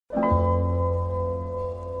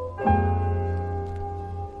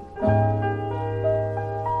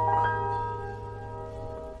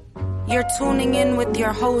You're tuning in with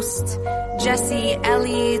your host, Jesse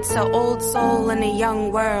Ellie, to Old Soul in a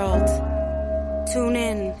Young World. Tune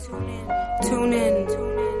in, tune in,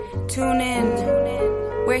 tune in.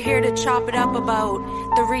 We're here to chop it up about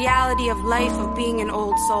the reality of life of being an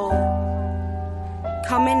old soul.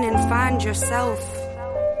 Come in and find yourself,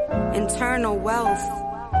 internal wealth.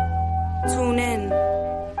 Tune in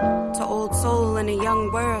to Old Soul in a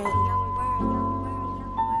Young World.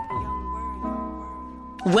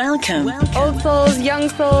 Welcome. Old souls, young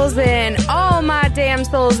souls, and all my damn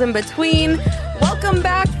souls in between. Welcome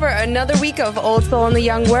back for another week of Old Soul in the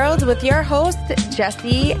Young World with your host,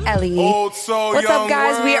 Jesse Ellie. Old Soul, What's up,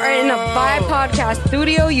 guys? Young We are in a Vibe Podcast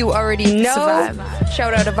studio. You already know. Survive.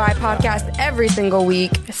 Shout out to Vibe Podcast every single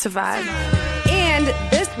week. Survive. And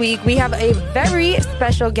this week, we have a very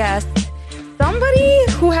special guest. Somebody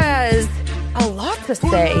who has a lot to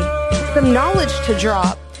say, some knowledge to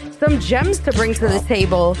drop, some gems to bring to the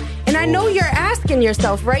table. And I know you're asking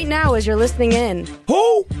yourself right now as you're listening in.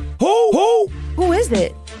 Who? Who is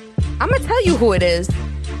it? I'm going to tell you who it is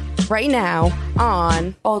right now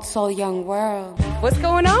on Old Soul Young World. What's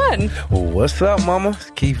going on? Well, what's up, mama?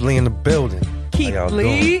 It's Keith Lee in the building. Keith How y'all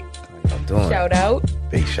Lee. doing? How y'all doing? Shout out.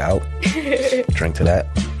 Big shout. Drink to that.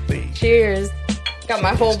 Big. Cheers. Got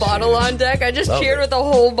my whole bottle on deck. I just Love cheered it. with a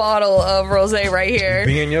whole bottle of rosé right here.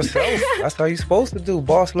 Being yourself. That's how you supposed to do,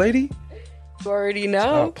 boss lady. You already know.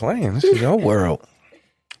 Stop playing. This is your world.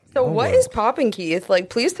 So what is poppin', Keith? Like,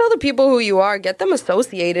 please tell the people who you are. Get them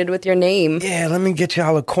associated with your name. Yeah, let me get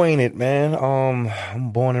y'all acquainted, man.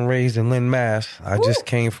 I'm born and raised in Lynn, Mass. I just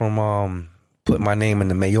came from putting my name in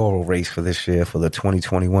the mayoral race for this year for the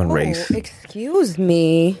 2021 race. Oh, excuse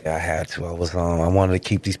me. Yeah, I had to. I wanted to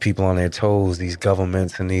keep these people on their toes, these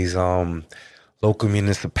governments and these local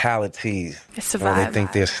municipalities. Survive. They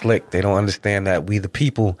think they're slick. They don't understand that we, the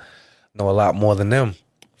people, know a lot more than them.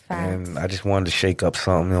 Facts. And I just wanted to shake up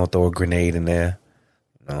something, throw a grenade in there.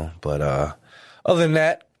 But other than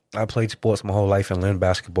that, I played sports my whole life in Lynn,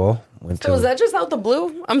 basketball. So is that just out the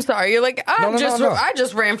blue? I'm sorry. You're like, No. I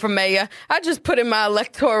just ran for mayor. I just put in my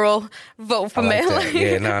electoral vote for I like mayor. that.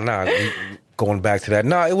 Yeah, nah. Going back to that.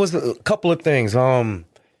 Nah, it was a couple of things. Senator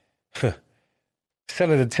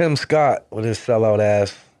Tim Scott with his sellout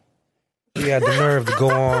ass, he had the nerve to go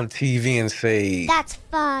on TV and say, That's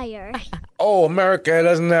fire. oh, America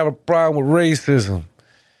doesn't have a problem with racism.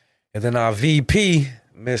 And then our VP,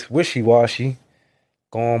 Miss Wishy-Washy,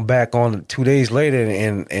 going back on 2 days later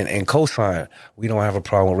and co-sign, we don't have a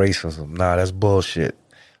problem with racism. Nah, that's bullshit.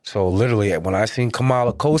 So literally, when I seen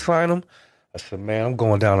Kamala co-sign him, I said, man, I'm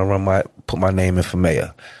going down and put my name in for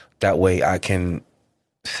mayor. That way I can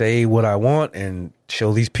say what I want and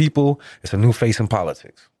show these people it's a new face in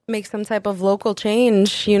politics. Make some type of local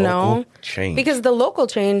change, know? Change. Because the local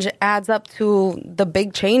change adds up to the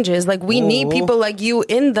big changes. Like, we need people like you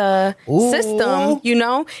in the system,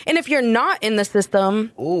 And if you're not in the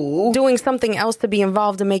system, doing something else to be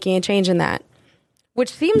involved in making a change in that. Which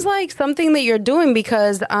seems like something that you're doing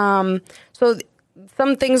because, so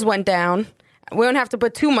some things went down. We don't have to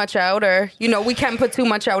put too much out, or, we can put too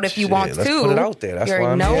much out if you want let's to. put it out there. That's You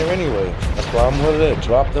why I'm already know. here anyway. That's why I'm with it.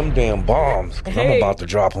 Drop them damn bombs. 'Cause I'm about to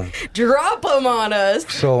drop them. Drop them on us.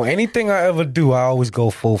 So anything I ever do, I always go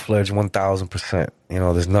full-fledged 1,000%.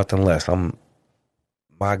 There's nothing less.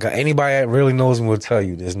 My God, anybody that really knows me will tell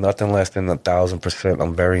you there's nothing less than 1,000%.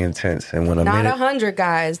 I'm very intense. And when I'm Not in it, 100,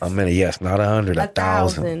 guys. I'm in it, yes, not 100,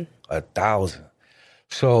 1,000. 1,000.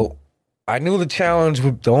 So I knew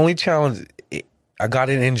the only challenge, I got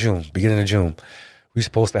it in June, beginning of June. We're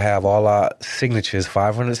supposed to have all our signatures,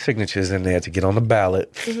 500 signatures in there to get on the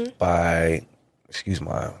ballot by, excuse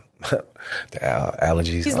my the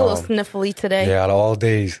allergies. He's a little sniffly today. Yeah, out of all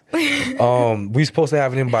days. We're supposed to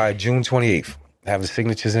have it in by June 28th. Have the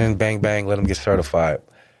signatures in, bang, bang, let them get certified.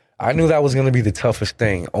 I knew that was going to be the toughest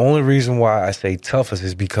thing. Only reason why I say toughest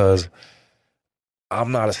is because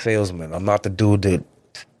I'm not a salesman. I'm not the dude to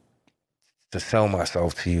sell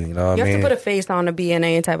myself to you, what I mean? You have to put a face on to be in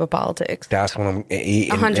any type of politics. That's what and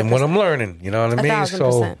what I'm learning, you know what I mean? 1,000%.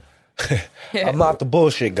 So I'm not the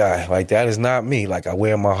bullshit guy. Like, that is not me. Like, I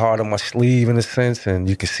wear my heart on my sleeve in a sense, and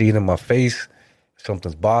you can see it in my face.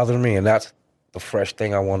 Something's bothering me, and that's the fresh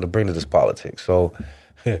thing I wanted to bring to this politics. So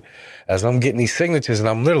as I'm getting these signatures, and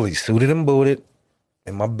I'm literally suited and booted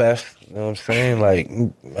in my best, you know what I'm saying? Like,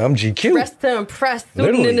 I'm GQ. Dressed to impress,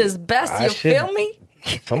 suiting in his best, you feel me?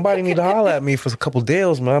 Somebody need to holler at me for a couple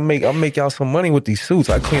deals, man. I'll make y'all some money with these suits.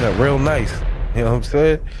 I clean up real nice. You know what I'm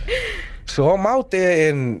saying? So I'm out there,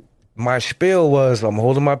 and my spiel was, I'm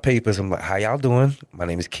holding my papers. I'm like, how y'all doing? My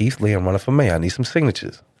name is Keith Lee. I'm running for mayor. I need some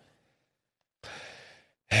signatures.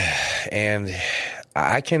 And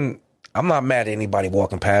I can I'm not mad at anybody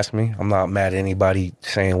walking past me. I'm not mad at anybody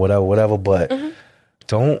saying whatever, but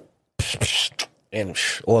don't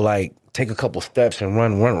or like take a couple steps and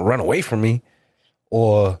run away from me.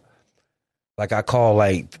 Or like I call,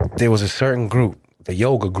 like, there was a certain group, the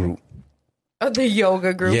yoga group. Oh, the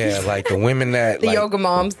yoga group. Yeah, like the women that the like, yoga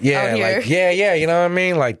moms out here. Like, yeah, you know what I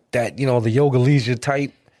mean? Like that, you know, the yoga leisure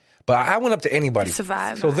type. But I went up to anybody.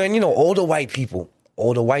 Survive. So then, you know, older white people,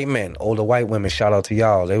 older white men, older white women, shout out to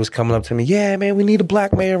y'all. They was coming up to me, yeah, man, we need a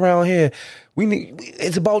black man around here.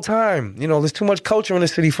 It's about time. You know, there's too much culture in the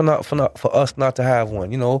city for us not to have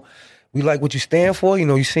one. You know, we like what you stand for. You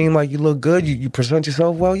know, you seem like you look good. You present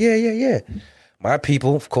yourself well. Yeah. My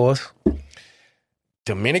people, of course.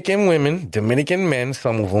 Dominican women, Dominican men,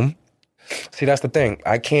 some of them. See, that's the thing.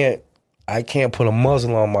 I can't put a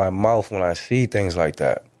muzzle on my mouth when I see things like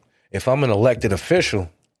that. If I'm an elected official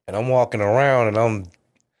and I'm walking around and I'm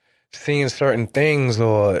seeing certain things,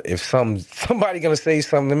 or if somebody gonna say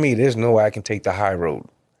something to me, there's no way I can take the high road.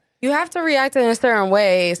 You have to react in a certain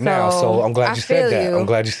way. So I'm glad you said that. I'm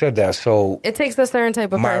glad you said that. So it takes a certain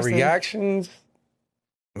type of my person. reactions,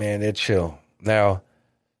 man, they're chill. Now,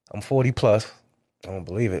 I'm 40 plus. I don't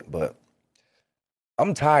believe it, but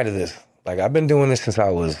I'm tired of this. Like, I've been doing this since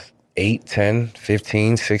I was 8, 10,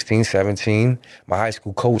 15, 16, 17. My high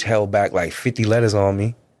school coach held back like 50 letters on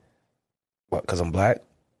me. What, because I'm black? You know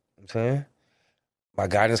what I'm saying? My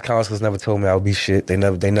guidance counselors never told me I would be shit. They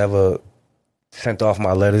never sent off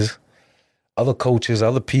my letters. Other coaches,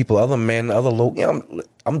 other people, other men, other local. You know,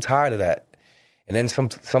 I'm tired of that. And then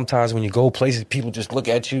sometimes when you go places, people just look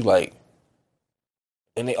at you like,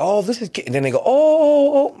 and they, this is, and then they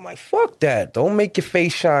go, I'm like, fuck that. Don't make your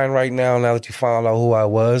face shine right now that you found out who I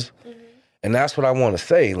was. Mm-hmm. And that's what I want to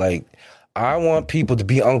say. Like, I want people to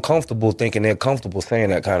be uncomfortable thinking they're comfortable saying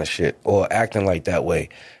that kind of shit or acting like that way.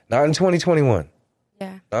 Not in 2021.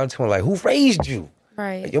 Yeah. Not in 20, like, who raised you?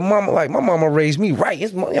 Right. Like, your mama, like, my mama raised me right. You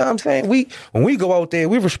know what I'm saying? When we go out there,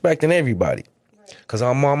 we respecting everybody. Because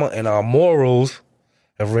our mama and our morals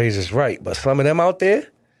have raised us right. But some of them out there,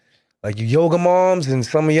 like you yoga moms and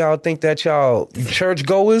some of y'all think that you church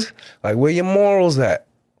goers, like where your morals at?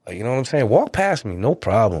 Like, you know what I'm saying? Walk past me, no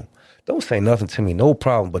problem. Don't say nothing to me, no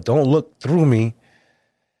problem. But don't look through me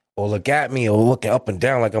or look at me or looking up and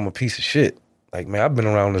down like I'm a piece of shit. Like, man, I've been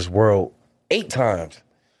around this world 8 times.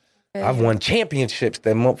 Yeah. I've won championships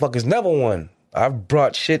that motherfuckers never won. I've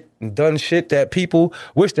brought shit and done shit that people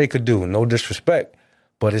wish they could do. No disrespect.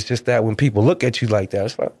 But it's just that when people look at you like that,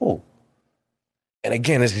 it's like, oh. And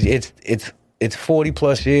again, it's 40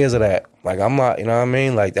 plus years of that. Like, I'm not, you know what I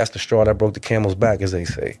mean? Like, that's the straw that broke the camel's back, as they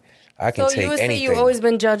say. I can take anything. So you would say you've always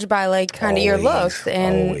been judged by, like, kind of your looks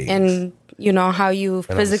and you know, how you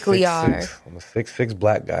physically are. I'm a 6'6"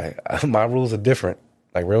 black guy. My rules are different.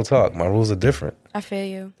 Like, real talk, my rules are different. I feel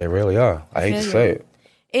you. They really are. I hate to say it.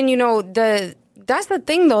 And, you know, that's the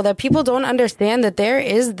thing, though, that people don't understand, that there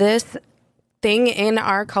is this thing in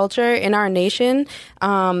our culture, in our nation.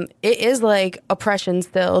 It is like oppression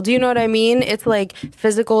still. Do you know what I mean? It's like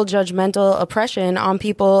physical, judgmental oppression on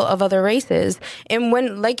people of other races. And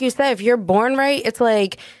when, like you said, if you're born right, it's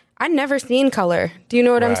like, I never seen color. Do you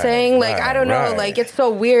know what I'm saying? Like, I don't know. Like, it's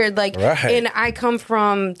so weird. Like, and I come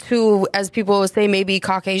from 2, as people would say, maybe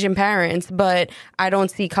Caucasian parents, but I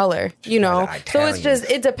don't see color, you know? So it's just,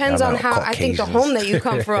 it depends on how, I think, the home that you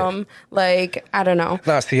come from, like, I don't know.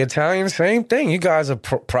 Nah, see, Italians, same thing. You guys are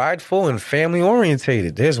prideful and family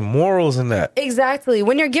orientated. There's morals in that. Exactly.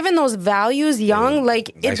 When you're given those values young,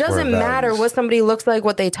 like, it doesn't matter what somebody looks like,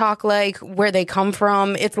 what they talk like, where they come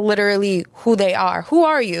from. It's literally who they are. Who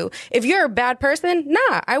are you? If you're a bad person,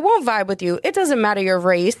 nah, I won't vibe with you. It doesn't matter your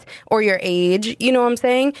race or your age. You know what I'm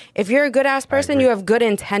saying? If you're a good ass person, you have good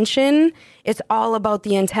intention. It's all about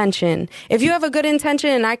the intention. If you have a good intention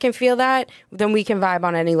and I can feel that, then we can vibe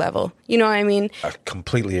on any level. You know what I mean? I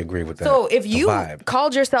completely agree with that. So if you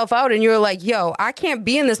called yourself out and you were like, yo, I can't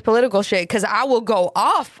be in this political shit because I will go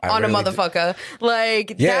off on a motherfucker.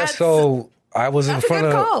 Like, yeah, so I was in front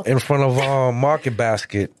of Market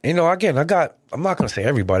Basket. You know, again, I'm not going to say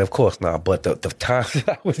everybody, of course not, but the times that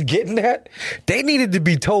I was getting that, they needed to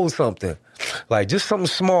be told something. Like, just something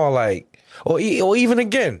small, like, or even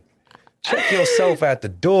again, check yourself at the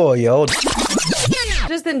door, yo.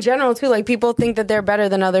 Just in general, too, like, people think that they're better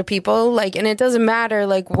than other people, like, and it doesn't matter,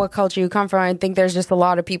 like, what culture you come from. I think there's just a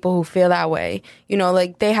lot of people who feel that way. You know,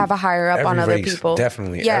 like, they have a higher up on other people.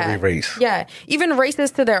 Definitely, every race. Yeah, even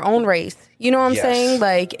racist to their own race. You know what I'm saying?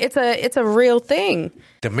 Like, it's a real thing.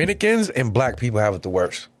 Dominicans and black people have it the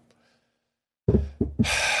worst.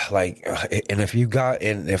 Like, and if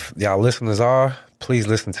y'all listeners are, please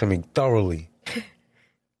listen to me thoroughly.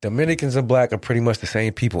 Dominicans and black are pretty much the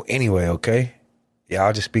same people anyway, okay?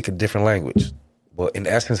 Y'all just speak a different language. But in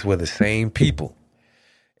essence, we're the same people.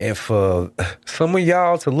 And for some of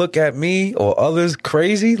y'all to look at me or others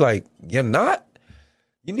crazy, like, you're not,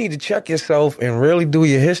 you need to check yourself and really do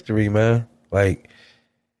your history, man. Like,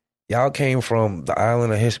 y'all came from the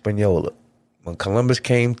island of Hispaniola. When Columbus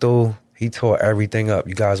came through, he tore everything up.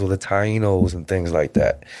 You guys were the Tainos and things like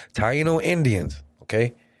that. Taino Indians,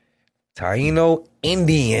 okay? Taino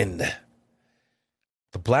Indian.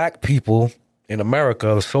 The black people in America,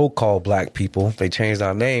 the so-called black people, they changed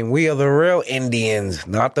our name. We are the real Indians,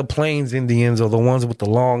 not the Plains Indians or the ones with the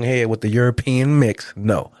long hair with the European mix.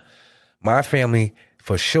 No. My family,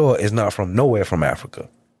 for sure, is not from nowhere from Africa.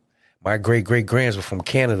 My great-great-grands were from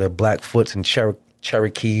Canada, Blackfoots and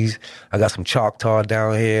Cherokees. I got some Choctaw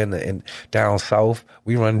down here and down south.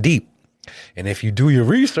 We run deep. And if you do your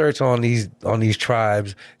research on these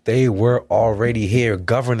tribes, they were already here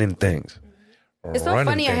governing things. It's so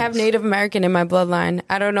funny. Things. I have Native American in my bloodline.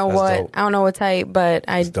 I don't know what type, but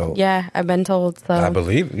I've been told. So I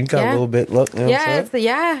believe you got a little bit. Look, you know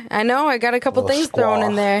I know. I got a couple things thrown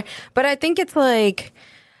in there, but I think it's like,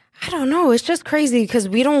 I don't know. It's just crazy because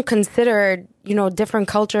we don't consider, different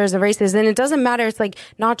cultures and races. And it doesn't matter. It's like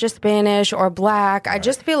not just Spanish or black. Right. I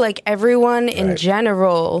just feel like everyone in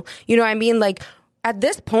general, I mean? Like at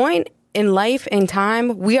this point in life and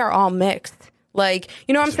time, we are all mixed. Like,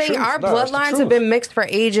 what I'm saying? Our bloodlines have been mixed for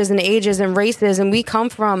ages and ages and races, and we come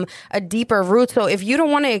from a deeper root. So if you don't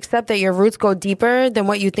want to accept that your roots go deeper than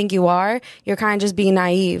what you think you are, you're kind of just being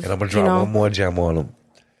naive. And I'm going to drop one more gem on them.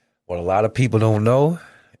 What a lot of people don't know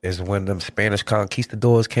is when them Spanish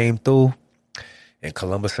conquistadors came through and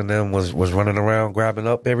Columbus and them was running around grabbing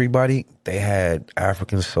up everybody, they had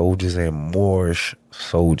African soldiers and Moorish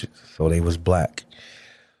soldiers. So they was black.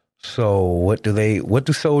 So what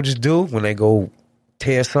do soldiers do when they go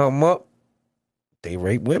tear something up? They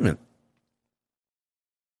rape women.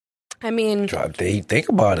 I mean, they think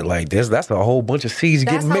about it like this. That's a whole bunch of seeds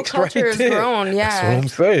getting mixed right there. That's how culture is grown, yeah. That's what I'm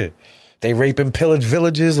saying. They rape and pillage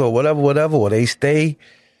villages or whatever, or they stay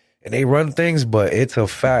and they run things. But it's a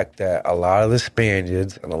fact that a lot of the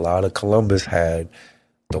Spaniards and a lot of Columbus had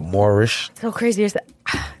the Moorish. So crazy.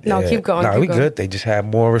 No, keep going. No, we good. They just had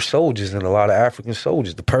Moorish soldiers and a lot of African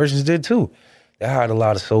soldiers. The Persians did too. They had a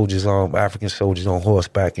lot of soldiers African soldiers on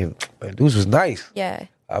horseback, and man, those was nice. Yeah.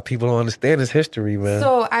 People don't understand this history, man.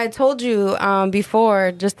 So I told you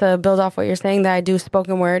before, just to build off what you're saying, that I do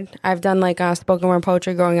spoken word. I've done like spoken word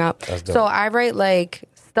poetry growing up. So I write like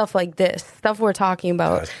stuff like this, stuff we're talking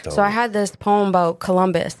about. So I had this poem about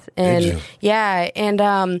Columbus, and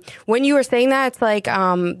when you were saying that, it's like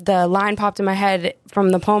the line popped in my head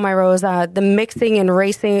from the poem I wrote, the mixing and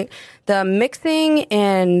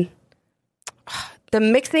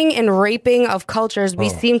raping of cultures. We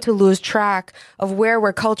seem to lose track of where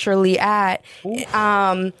we're culturally at. We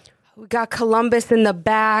got Columbus in the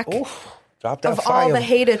back. Drop that of fire. All the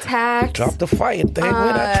hate attacks. Drop the fire thing.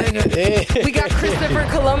 We got Christopher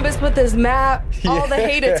Columbus with his map. All the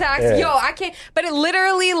hate attacks. Yo, I can't. But it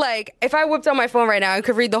literally, like, if I whipped out my phone right now, I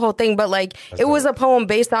could read the whole thing. But like, it was a poem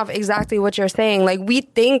based off exactly what you're saying. Like, we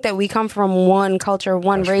think that we come from one culture,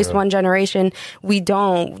 one race, one generation. We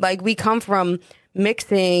don't. Like, we come from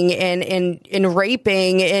mixing and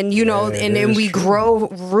raping and and we grow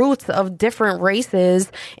roots of different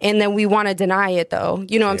races, and then we want to deny it though.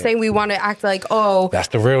 What I'm saying? We want to act like, that's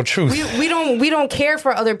the real truth. We don't care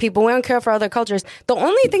for other people. We don't care for other cultures. The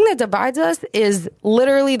only thing that divides us is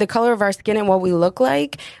literally the color of our skin and what we look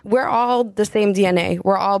like. We're all the same DNA.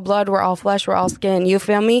 We're all blood, we're all flesh, we're all skin. You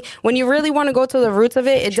feel me? When you really want to go to the roots of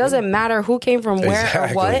it, it doesn't matter who came from where or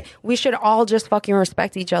what. We should all just fucking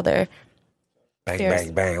respect each other. Bang,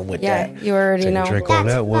 bang, bang with that. Yeah, you already know. Drink on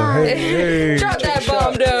that one. Hey, drop that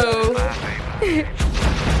bomb, though. Take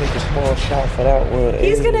a small shot for that one.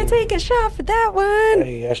 He's going to take a shot for that one.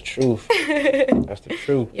 Hey, that's truth. That's the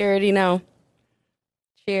truth. You already know.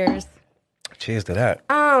 Cheers. Cheers to that.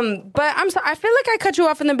 But I'm sorry. I feel like I cut you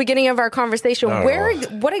off in the beginning of our conversation.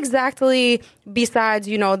 What exactly, besides,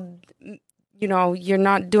 you're not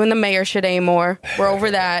doing the mayor shit anymore. We're over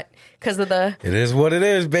that. Because of It is what it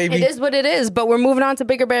is, baby. It is what it is, but we're moving on to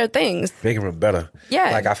bigger, better things. Bigger and better. Yeah.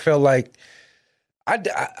 Like, I felt like I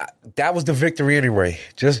that was the victory anyway.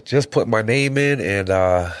 Just put my name in, and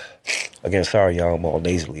again, sorry, y'all, I'm all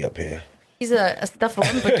nasally up here. He's a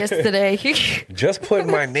Stuffalumpugus today. Just putting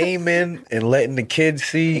my name in and letting the kids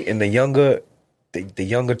see, and the younger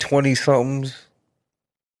 20-somethings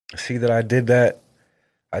see that I did that.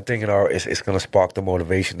 I think it's going to spark the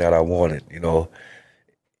motivation that I wanted,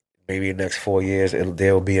 Maybe in the next 4 years,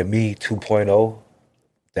 there'll be a me 2.0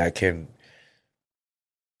 that can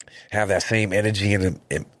have that same energy and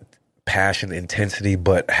passion, intensity,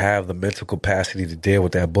 but have the mental capacity to deal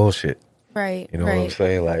with that bullshit. Right. You know what I'm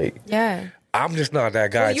saying? Like, yeah. I'm just not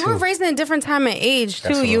that guy. Well, you were raised in a different time and age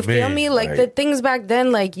too. You feel me? Like the things back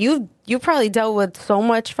then, like you probably dealt with so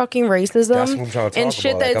much fucking racism that's what I'm trying to and talk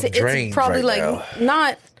shit about. that Like, it's probably right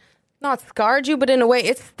like not scarred you, but in a way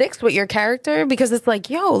it sticks with your character because it's like,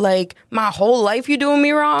 yo, like my whole life you doing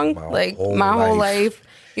me wrong, my whole life.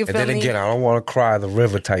 You feel and then me? again, I don't want to cry the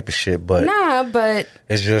river type of shit, but but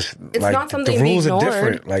it's just it's like not something the rules to be are ignored.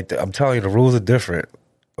 different. Like I'm telling you, the rules are different.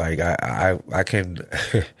 Like I can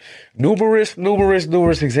numerous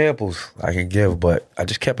examples I can give, but I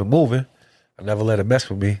just kept it moving. I never let it mess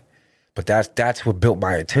with me. But that's what built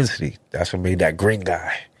my intensity. That's what made that green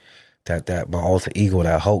guy, that my alter ego,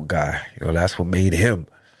 that Hulk guy. You know, that's what made him.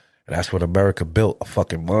 And that's what America built, a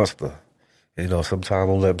fucking monster. You know,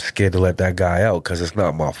 sometimes I'm scared to let that guy out because it's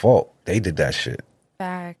not my fault. They did that shit.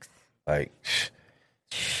 Facts. Like,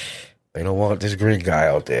 they don't want this green guy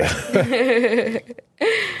out there.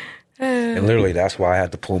 And literally, that's why I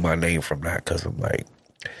had to pull my name from that, because I'm like,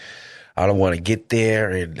 I don't want to get there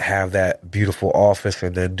and have that beautiful office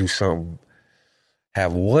and then do something,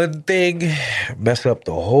 have one thing mess up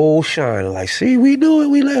the whole shine. Like, see, we knew it.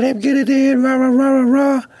 We let him get it in. Rah, rah, rah, rah,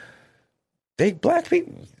 rah. They black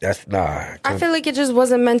people. That's I feel like it just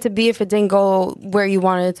wasn't meant to be if it didn't go where you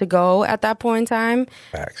wanted it to go at that point in time.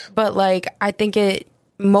 Facts. But like, I think it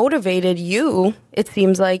motivated you, it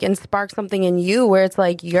seems like, and sparked something in you where it's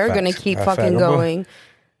like, you're going to keep fucking going.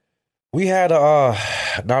 We had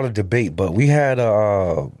not a debate, but we had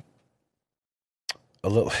a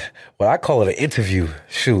little, what I call it an interview.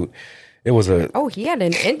 Shoot. It was he had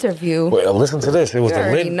an interview. Well, listen to this. It was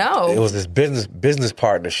it was this business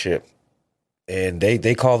partnership. And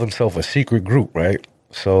they call themselves a secret group, right?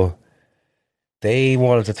 So they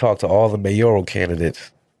wanted to talk to all the mayoral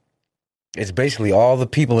candidates. It's basically all the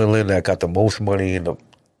people in Lynn that got the most money and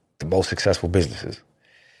the most successful businesses.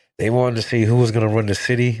 They wanted to see who was going to run the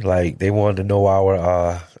city. Like, they wanted to know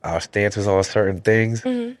our stances on certain things.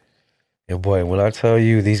 Mm-hmm. And boy, when I tell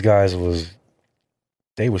you, these guys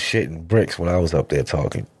they were shitting bricks when I was up there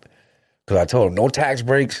talking. Because I told them, no tax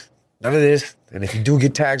breaks, none of this. And if you do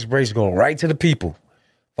get tax breaks, going right to the people.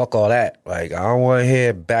 Fuck all that. Like, I don't want to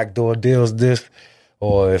hear backdoor deals this.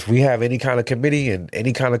 Or if we have any kind of committee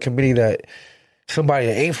that somebody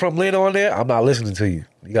that ain't from Lynn on there, I'm not listening to you.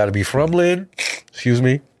 You got to be from Lynn. Excuse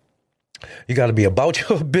me. You got to be about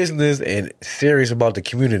your business and serious about the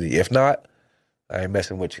community. If not, I ain't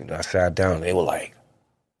messing with you. And I sat down and they were like,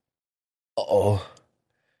 uh-oh.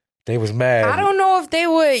 They was mad. I don't know if they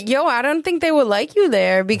would. I don't think they would like you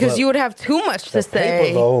there because you would have too much to say.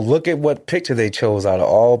 Paper, though, look at what picture they chose out of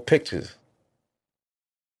all pictures.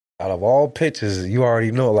 Out of all pictures, you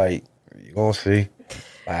already know. Like, you gonna see.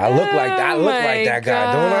 Like, I look like that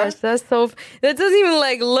guy, don't I? That's so. That doesn't even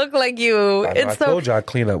look like you. I told you I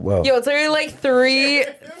clean up well. Yo, so you're like three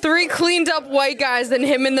cleaned up white guys and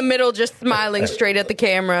him in the middle just smiling straight at the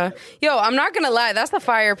camera. Yo, I'm not gonna lie, that's a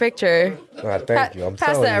fire picture. Thank you.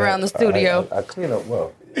 Pass that around the studio. I clean up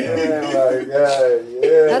well.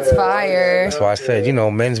 That's fire. That's why I said,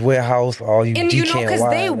 Men's Warehouse, all you. And because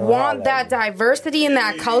they want that diversity in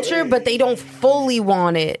that culture, but they don't fully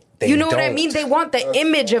want it. You know what I mean? They want the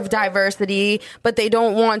image of diversity, but they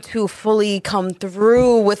don't want to fully come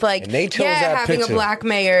through with having a black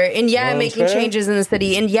mayor and making changes in the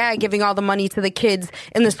city and giving all the money to the kids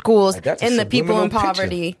in the schools and the people in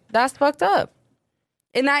poverty. That's fucked up.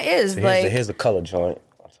 And that is here's the color joint.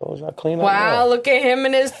 I told you I clean up. Wow, look at him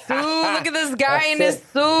in his suit. Look at this guy in his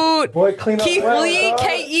suit. Boy, clean up. Keith Lee,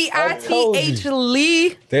 Keith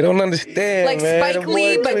Lee. They don't understand. Like Spike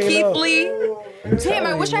Lee, but Keith Lee. Damn,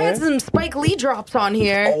 I wish I had some Spike Lee drops on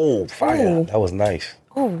here. Oh, fire. Ooh. That was nice.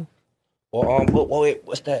 Ooh. Well, wait,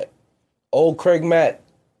 what's that? Old Craig Matt.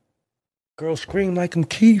 Girl scream like I'm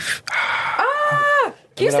Keith.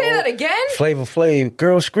 Can you say that again? Flavor Flav.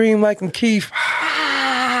 Girl scream like I'm Keith.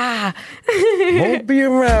 Won't be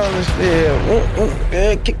around this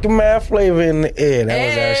year. Kick the mad flavor in the air. That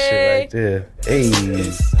was that shit right there. Hey.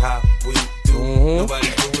 This how we do. Nobody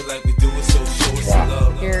do it like we do it, so show us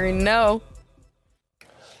love. You already know.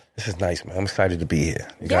 This is nice, man. I'm excited to be here.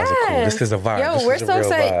 You guys are cool. This is a vibe. Yo, we're so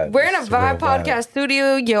excited. We're in a Vibe podcast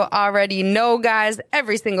studio. You already know, guys,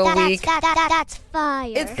 every single week. That's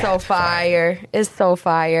fire. It's so fire. It's so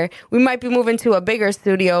fire. We might be moving to a bigger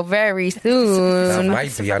studio very soon.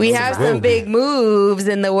 We have some big moves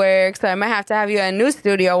in the works, so I might have to have you in a new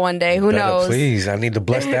studio one day. Who knows? Please, I need to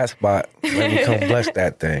bless that spot. Let me come bless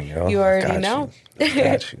that thing. You already know.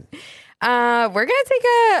 Got you. We're gonna take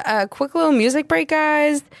a quick little music break,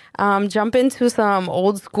 guys. Jump into some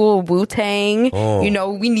old school Wu-Tang. Oh. You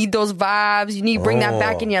know, we need those vibes. You need to bring that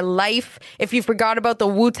back in your life. If you forgot about the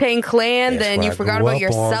Wu-Tang Clan, then you forgot about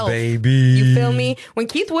yourself. Baby. You feel me? When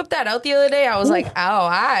Keith whipped that out the other day, I was like, oh, all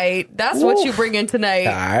right. That's what you bring in tonight.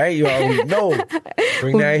 All right, you already know.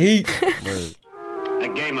 Bring that heat. A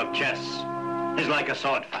game of chess is like a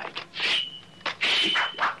sword fight.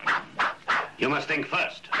 You must think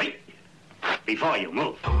first, right? Before you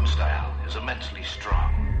move. Own style is immensely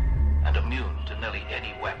strong and immune to nearly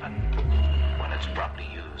any weapon. When it's properly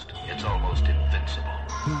used, it's almost invincible.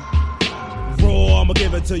 Raw, I'ma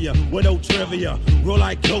give it to you with no trivia. Roll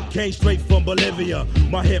like cocaine straight from Bolivia.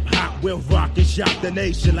 My hip hop will rock and shock the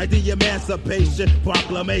nation like the Emancipation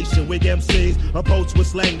Proclamation. Weak MCs approach with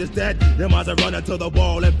slang that's dead. Them eyes are running to the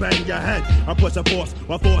wall and bang your head. I push a force,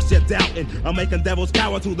 my force you're doubting. I'm making devils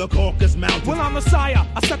cower to the Caucasus Mountains. Well, I'm Messiah.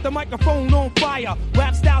 I set the microphone on fire.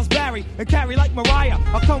 Rap styles vary and carry like Mariah.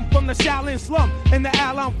 I come from the Shaolin slum, and the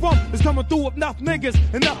al I'm from is coming through with enough niggas,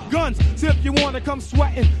 enough guns. So if you wanna come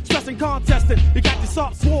sweating, stressing, contesting, you got your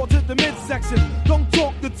soft swords at the midsection. Don't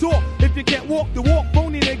talk the talk if you can't walk the walk.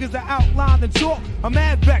 Phony niggas are outlined in chalk. I'm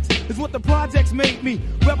mad vex is what the projects made me.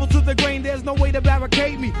 Rebel to the grain, there's no way to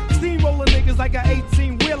barricade me. Steamroller niggas like an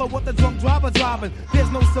 18-wheeler with the drunk driver driving. There's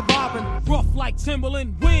no surviving. Rough like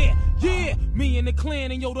Timberland, where? Yeah, me and the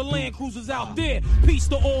clan and yo, the Land Cruisers out there. Peace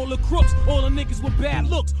to all the crooks, all the niggas with bad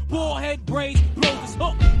looks. Bald head braids, blows his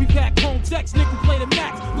hook. We pack home decks, nigga play the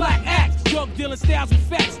max. Black axe, drug dealing styles with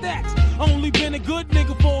fat stacks. Only been a good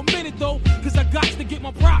nigga for a minute though, cause I got to get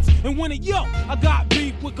my props and win it. Yo, I got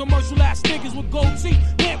beef with commercial ass niggas with gold teeth,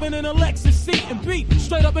 lamping in a Lexus seat and beat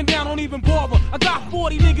straight up and down, don't even bother. I got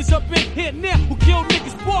 40 niggas up in here now who kill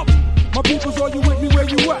niggas for me. My peoples, are you with me where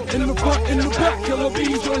you at? In the front, in the back, killer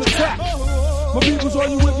bees on attack. My peoples, are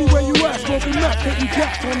you with me where you at? Smoking up, hitting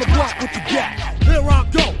cats on the block with the gap. Here I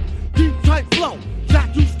go, deep tight flow.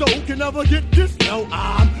 Jack you stole can never get this. No,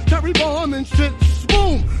 I'm Terry Bomb and shit.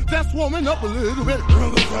 Boom, that's warming up a little bit.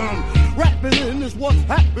 Rapping in is what's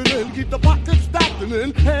happening. Keep the pockets stacking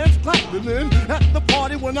in, hands clapping in. At the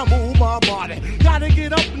party when I move my body. Gotta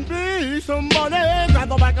get up and be somebody. Grab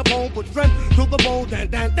the microphone, put strength to the bone. Dan,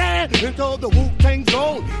 dan, dan, into the Wu-Tang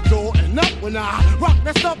zone. Going up when I rock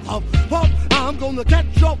that stuff up. I'm gonna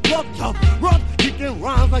catch up, rough. Kicking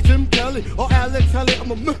rhymes like Jim Kelly or Alex Haley.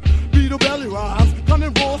 I'm a beat a belly rhymes.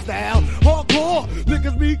 Coming raw style, hardcore.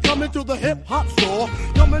 Niggas be coming to the hip-hop store.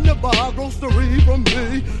 Coming to buy grocery from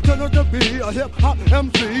me. Turn out to be a hip-hop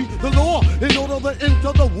MC. The law, in order to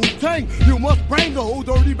enter the Wu-Tang, you must bring the old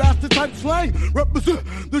dirty bastard type slang. Represent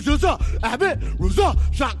the Jizza, Abbott, Rizza,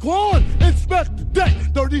 Shaquan, inspect the deck.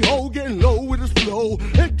 Dirty hole getting low with his flow.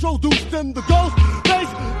 Introduced them the ghost face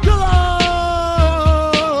killer.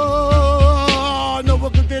 No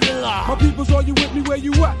one can get it live. My peoples, are you with me where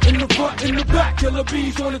you at? In the front, in the back, killer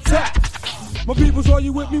bees on attack. My peoples, are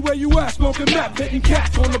you with me where you at? Smoking meth, hitting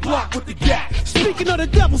cats on the block with the gap. Speaking of the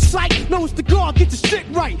devil's sight, know it's the God, get your shit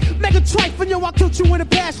right. Mega trife, yo, I killed you in a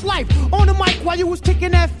past life. On the mic while you was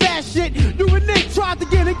kicking that fast shit. You and Nick tried to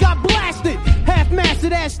get it, got blasted.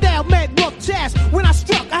 Half-mastered ass style, mad rough chast. When I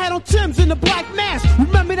struck, I had on Tim's in the black mask.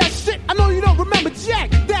 Remember that shit? I know you don't remember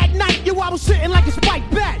Jack. That night, yo, I was sitting like a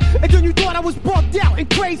spiked bat. And then you thought I was bugged out and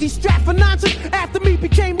crazy. Strapped for nonsense, after me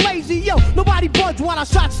became lazy. Yo, nobody budged while I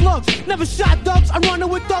shot slugs. Never shot ducks, I'm running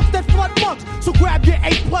with ducks that flood mugs. So grab your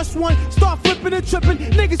 8+1, start flipping and tripping.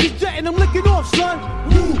 Niggas is jetting, I'm licking off, son.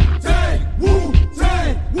 Wu-Tang,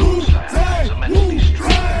 Wu-Tang, Wu-Tang, Wu-Tang.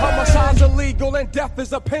 Homicide's illegal and death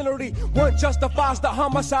is a penalty. One justifies the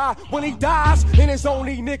homicide when he dies in his own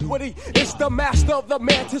iniquity. It's the master of the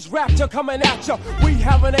mantis rapture coming at ya. We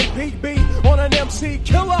have an APB on an MC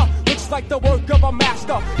killer. Looks like the work of a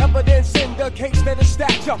master. Evidence indicates that his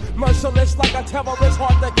stature merciless like a terrorist,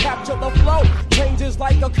 hard to capture. The flow changes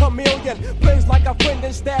like a chameleon, plays like a friend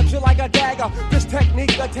and stabs you like a dagger. This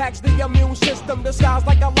technique attacks the immune system, disguised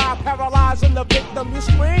like a lie, paralyzing the victim. You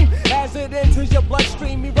scream as it enters your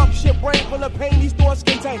bloodstream, erupts your brain from the pain these thoughts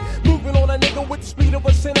contain. Moving on a nigga with the speed of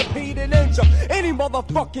a centipede and injure any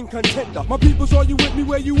motherfucking contender. My peoples, are you with me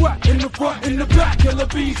where you at? In the front, in the back, killer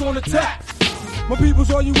bees on attack. My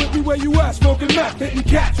peoples, are you with me where you at? Smoking meth, hitting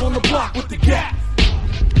cats on the block with the gap.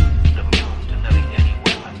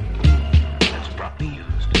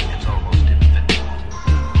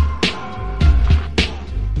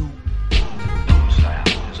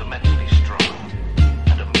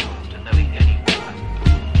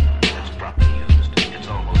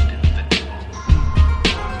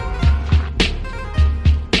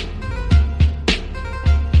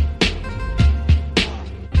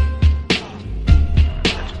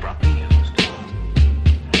 Properly used.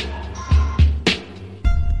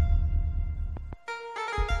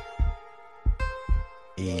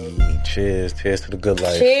 Cheers. Cheers to the good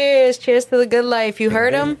life. Cheers. Cheers to the good life. You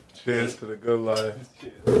heard him? Cheers to the good life.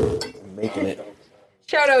 Making it.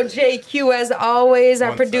 Shout out JQ as always, our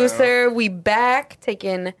One producer. We back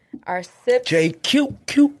taking our sips. JQ,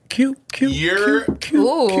 You're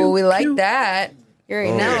Ooh, we like that. You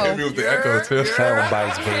already know. hit me with the echo too. Sound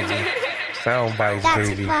bites, baby. Sound bites,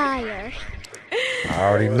 baby. Fire. I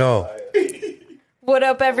already know. What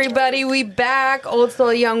up, everybody? We back. Old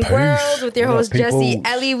Soul Young Peace. World with your What up, host, Jesse peoples?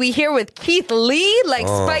 Ellie. We here with Keith Lee, like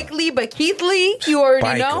Spike Lee, but Keith Lee. You already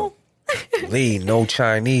Spike know. Lee, no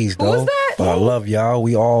Chinese, though. Who's that? But I love y'all.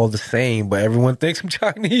 We all the same, but everyone thinks I'm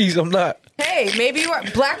Chinese. I'm not. Hey, maybe you are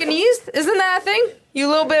Blackanese. Isn't that a thing? You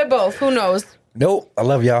a little bit of both. Who knows? Nope. I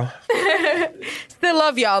love y'all. Still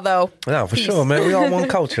love y'all, though. No, for Peace. sure, man. We all one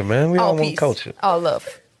culture, man. We all one peace. culture. All love.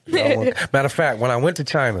 Matter of fact, when I went to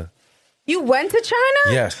China, You went to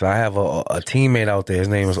China? yes, I have a teammate out there. His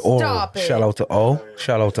name is Oral. Stop it. Shout out to O.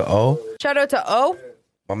 Shout out to O. Shout out to O.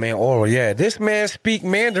 My man Oral, yeah. This man speak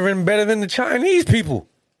Mandarin better than the Chinese people.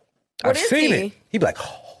 What I've is seen he? it. He be like,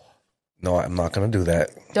 oh. No, I'm not going to do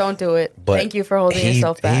that. Don't do it. But Thank you for holding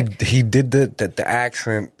yourself back. He did the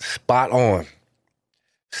accent spot on.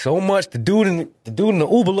 So much the dude in the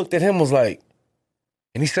Uber looked at him, was like,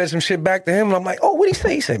 and he said some shit back to him, and I'm like, oh, what'd he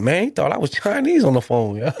say? He said, man, he thought I was Chinese on the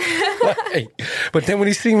phone, yeah. Like, but then when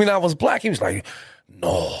he seen me and I was black, he was like,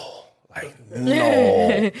 no. Like,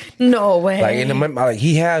 no. No way. Like, like,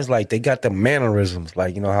 he has, like, they got the mannerisms.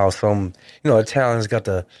 Like, you know how some, Italians got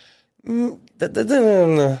the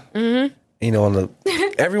Mm-hmm.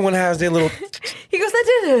 Everyone has their little, He goes,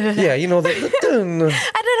 I did it. yeah, I did a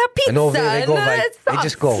pizza. and over there they go and like, it they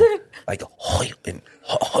just sucks. go like the hoy and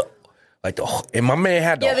like the hoy. And my man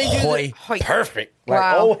had the Yeah, they do the hoy hoy. perfect. Like,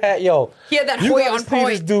 Wow. oh, yo. He had that You hoy gotta on see point.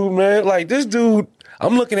 this dude, man. Like, this dude,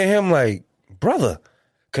 I'm looking at him like, brother.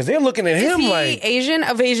 Because they're looking at Is him he like, Asian,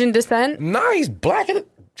 of Asian descent? nah, he's black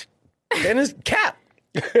than his cap.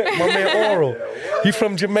 My man Oral. He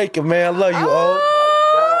from Jamaica, man. I love you,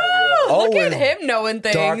 Look is at him knowing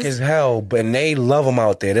things. dark as hell, but they love him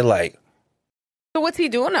out there. They're like, So what's he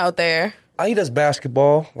doing out there? he does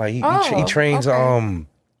basketball. Like, he trains okay.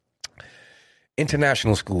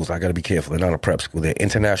 International schools. I got to be careful. They're not a prep school. They're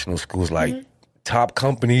international schools, like top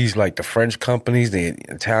companies, like the French companies, the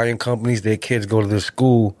Italian companies. Their kids go to this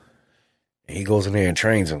school, and he goes in there and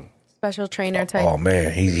trains them. Special trainer type. Oh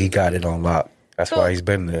man, he got it on lock. That's So- why he's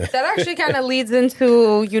been there. That actually kind of leads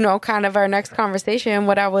into, kind of our next conversation.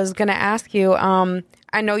 What I was going to ask you.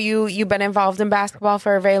 I know you've been involved in basketball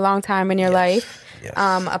for a very long time in your life. Yes.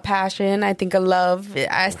 A passion, I think a love.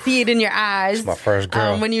 I see it in your eyes. It's my first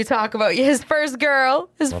girl. When you talk about his first girl,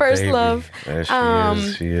 his My first baby. love. Yeah,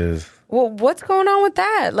 she is. Well, what's going on with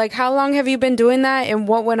that? Like, how long have you been doing that, and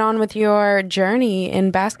what went on with your journey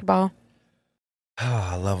in basketball? Oh,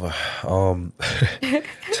 I love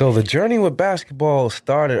her. So the journey with basketball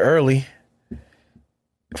started early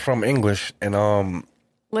from English, and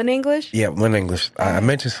Lynn English? yeah, when English. I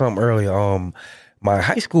mentioned something earlier. My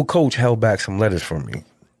high school coach held back some letters from me.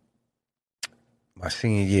 My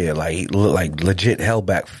senior year, like he legit held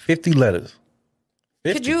back 50 letters.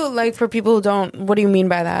 50. Could you, like, for people who don't, what do you mean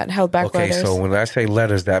by that? Held back Okay, letters? so when I say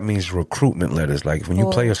letters, that means recruitment letters. Like when you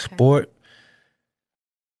Oh, play a okay. sport,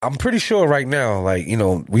 I'm pretty sure right now, like,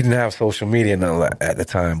 we didn't have social media and nothing at the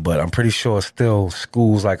time, but I'm pretty sure still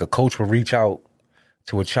schools, like a coach will reach out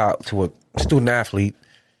to a student athlete,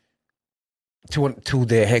 to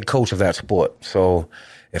their head coach of that sport. So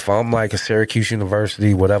if I'm like a Syracuse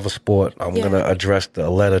University, whatever sport, I'm going to address the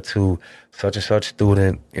letter to such and such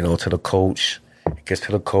student, to the coach. It gets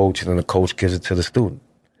to the coach, and then the coach gives it to the student.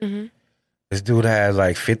 Mm-hmm. This dude had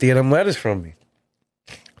like 50 of them letters from me.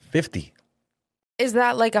 50. Is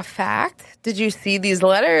that like a fact? Did you see these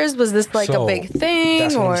letters? Was this like a big thing?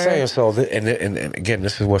 That's what or? I'm saying. So, and again,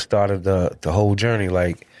 this is what started the whole journey.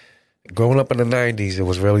 Like, growing up in the 90s, it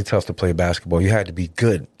was really tough to play basketball. You had to be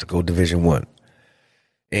good to go Division I.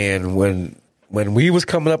 And when we was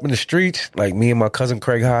coming up in the streets, like me and my cousin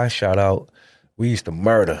Craig High, shout out, we used to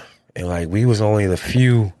murder. And like, we was only the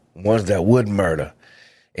few ones that would murder.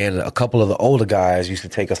 And a couple of the older guys used to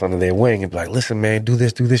take us under their wing and be like, listen, man, do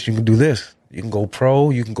this, you can do this. You can go pro,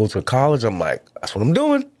 you can go to college. I'm like, that's what I'm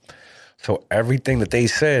doing. So everything that they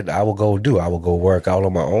said, I will go do. I will go work out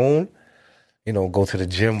on my own, go to the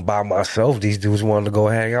gym by myself. These dudes wanted to go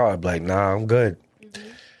hang out. I'd be like, nah, I'm good. Mm-hmm.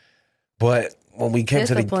 But when we came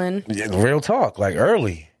Discipline. to the real talk, like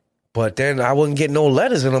early, but then I wouldn't get no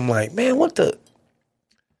letters. And I'm like, man,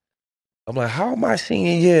 I'm like, how am I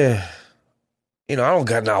senior year I don't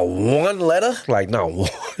got not one letter. Like, not one.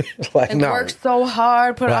 Like, worked so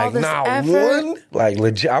hard, put all this not effort. One. Like,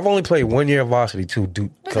 legit. I've only played 1 year of varsity, too,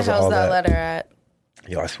 because of all that. Where's that letter at?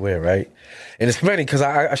 Yo, I swear, right? And it's funny, because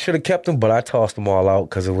I should have kept them, but I tossed them all out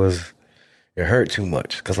because it hurt too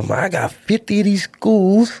much. Because I'm like, I got 50 of these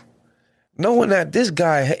schools, knowing that this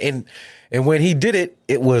guy, and when he did it,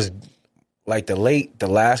 it was like the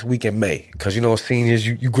last week in May. Because, seniors,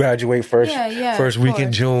 you graduate first week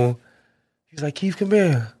in June. He's like, Keith, come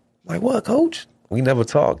here. I'm like, what, coach? We never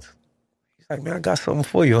talked. He's like, man, I got something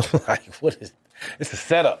for you. I'm like, what is, it's a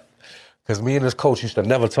setup. Because me and this coach used to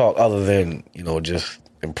never talk other than, just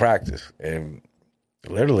in practice. And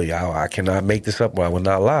literally, I cannot make this up, or I would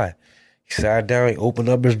not lie. He sat down, he opened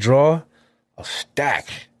up his drawer, a stack.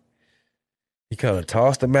 He kind of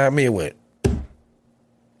tossed them at me and went,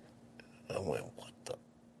 what the?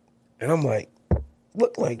 And I'm like,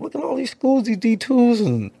 look at all these schools, these D2s,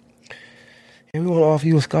 and we want to offer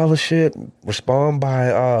you a scholarship, respond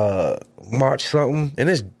by March something, and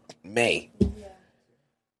it's May. Yeah.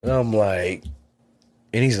 And I'm like,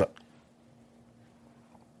 and he's like,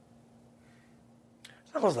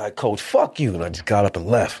 I was like, Coach, fuck you. And I just got up and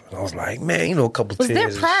left. And I was like, man, a couple was tears.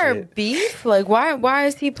 Was there prior beef? Like, why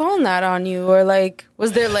is he pulling that on you? Or like,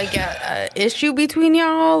 was there like a issue between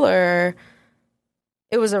y'all, or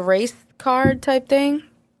it was a race card type thing?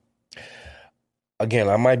 Again,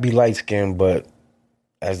 I might be light-skinned, but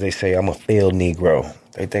as they say, I'm a failed Negro.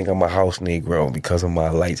 They think I'm a house Negro because of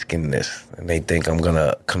my light-skinnedness. And they think I'm going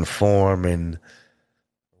to conform and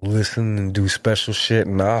listen and do special shit.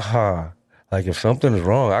 Nah. Like, if something's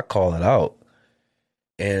wrong, I call it out.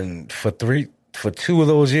 And for 2 of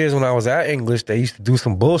those years when I was at English, they used to do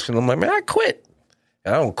some bullshit. I'm like, man, I quit.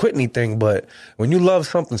 And I don't quit anything, but when you love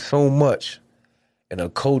something so much and a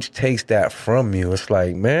coach takes that from you, it's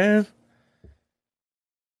like, man...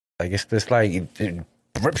 Like, it's just like, it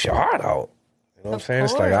rips your heart out. You know what I'm saying?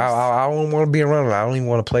 It's like, I don't want to be around it. I don't even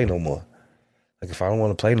want to play no more. Like, if I don't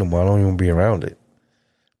want to play no more, I don't even be around it.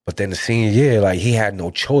 But then the senior year, like, he had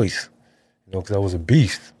no choice, because I was a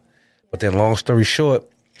beast. But then, long story short,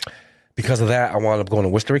 because of that, I wound up going to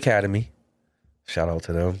Worcester Academy. Shout out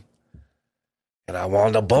to them. And I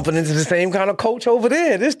wound up bumping into the same kind of coach over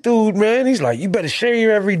there. This dude, man, he's like, you better shave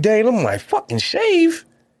every day. And I'm like, fucking shave?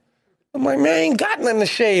 I'm like, man, I ain't got nothing to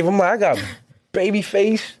shave. I'm like, I got baby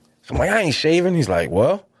face. So I'm like, I ain't shaving. He's like,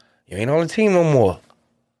 well, you ain't on the team no more.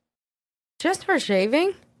 Just for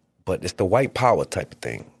shaving? But it's the white power type of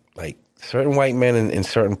thing. Like, certain white men in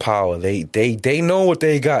certain power, they know what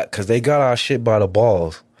they got because they got our shit by the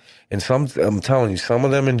balls. And I'm telling you, some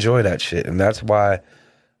of them enjoy that shit. And that's why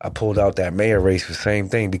I pulled out that mayor race for the same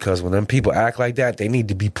thing, because when them people act like that, they need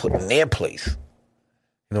to be put in their place.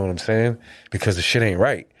 You know what I'm saying? Because the shit ain't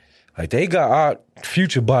right. Like, they got our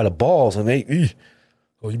future by the balls, and they,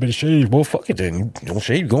 oh, you better shave. Well, fuck it then. You don't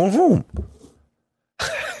shave, go in the room.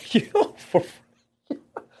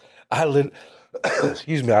 I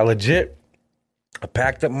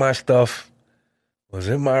packed up my stuff, was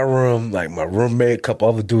in my room, like my roommate, a couple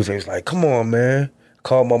other dudes. They was like, come on, man.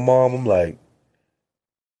 Called my mom. I'm like,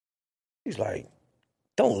 he's like,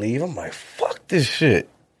 don't leave. I'm like, fuck this shit.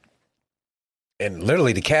 And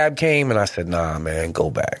literally the cab came, and I said, nah, man, go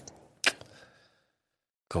back.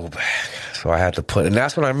 Go back. So I had to put, and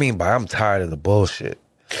that's what I mean by I'm tired of the bullshit.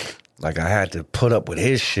 Like, I had to put up with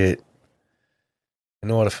his shit in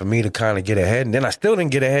order for me to kind of get ahead. And then I still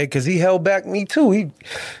didn't get ahead because he held back me too.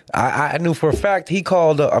 I knew for a fact he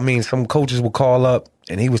called up. I mean, some coaches would call up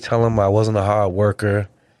and he was telling them I wasn't a hard worker.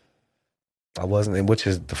 I wasn't, which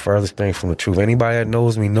is the furthest thing from the truth. Anybody that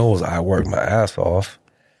knows me knows I work my ass off.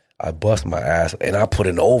 I bust my ass and I put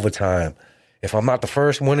in overtime. If I'm not the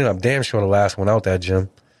first one in, I'm damn sure the last one out that gym.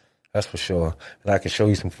 That's for sure. And I can show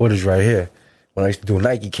you some footage right here. When I used to do a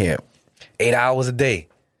Nike camp, 8 hours a day.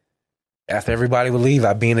 After everybody would leave,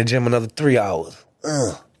 I'd be in the gym another 3 hours.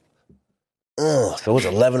 So it's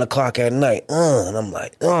 11 o'clock at night. And I'm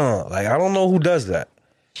like, Like, I don't know who does that.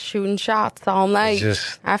 Shooting shots all night.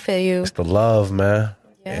 I feel you. It's the love, man.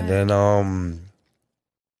 Yeah. And then,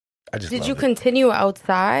 Did you continue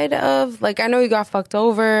outside of, like, I know you got fucked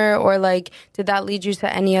over, or like, did that lead you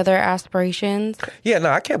to any other aspirations? Yeah, no,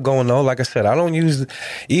 I kept going though. Like I said, I don't use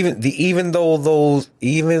even though those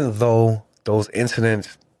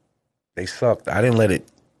incidents, they sucked. I didn't let it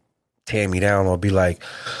tear me down or be like,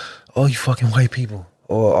 oh, you fucking white people,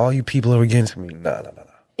 or all you people are against me. No.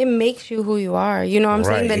 It makes you who you are. You know what I'm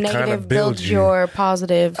saying? The negative builds your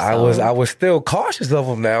positive. So. I was still cautious of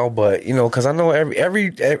them now, but because I know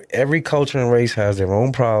every culture and race has their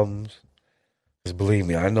own problems. Just believe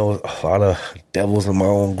me, I know a lot of devils in my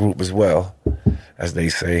own group as well, as they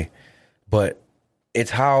say. But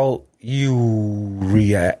it's how you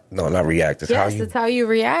react. No, not react. It's Yes, how you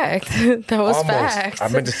react. That was almost, facts. I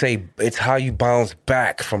meant to say it's how you bounce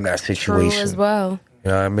back from that situation. True as well. You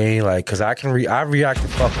know what I mean? Like, because I reacted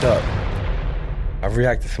fucked up. I've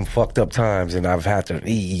reacted some fucked up times, and I've had to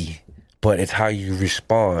but it's how you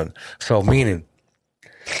respond. So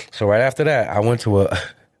right after that, I went to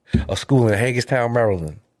a school in Hagerstown,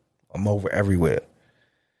 Maryland. I'm over everywhere.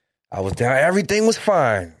 I was down. Everything was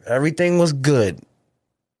fine. Everything was good.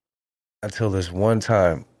 Until this one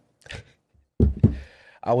time.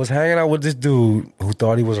 I was hanging out with this dude who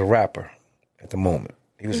thought he was a rapper at the moment.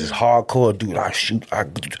 He was this hardcore dude. I shoot, I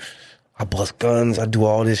bust guns, I do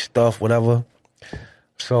all this stuff, whatever.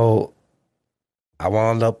 So I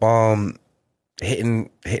wound up hitting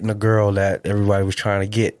a girl that everybody was trying to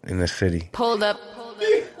get in the city. Pulled up.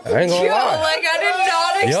 I ain't gonna lie. Like I did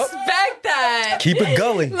not expect that. Keep it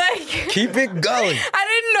gully. Like keep it gully. I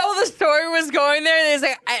didn't know the story was going there. It's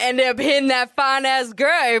like I ended up hitting that fine ass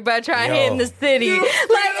girl by trying to hit in the city. Like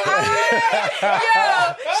shout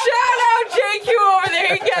out JQ over there.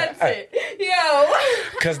 He gets it.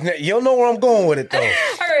 Cause you'll know where I'm going with it though. All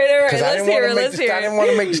right. Let's hear it. I didn't want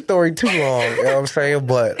to make the story too long. You know what I'm saying?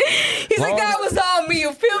 But he's like, that was on me.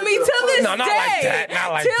 You feel me? Till this day. No, not like that.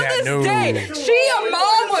 Not like that. Till this day. She a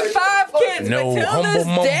mom with 5 kids. No, but till humble this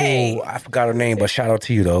mumble. day. I forgot her name, but shout out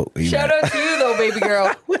to you though. Shout out to you though, baby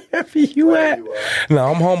girl. Wherever you at. No,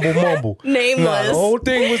 I'm humble mumble. Nameless. Nah, the whole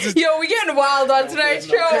thing was just... Yo, we getting wild on tonight's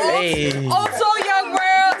show. Hey. Also, Young World.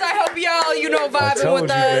 I hope y'all, vibing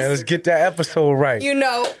with us. Man, let's get that episode right.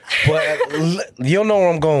 But you'll know where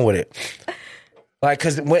I'm going with it. Like,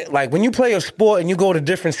 cause when you play a sport and you go to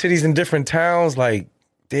different cities and different towns, like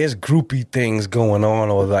there's groupie things going on,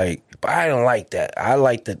 or like, but I don't like that. I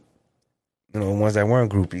like the, ones that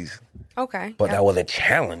weren't groupies. Okay. But that was a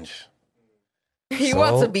challenge. He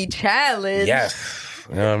wants to be challenged. Yes.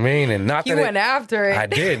 You know what I mean? And not he that went after it. I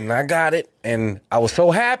did, and I got it, and I was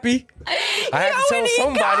so happy. I had to tell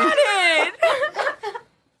somebody.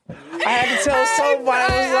 I had to tell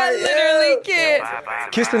somebody. I was like, literally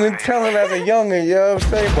can't. Kissing and telling as a youngin', you know what I'm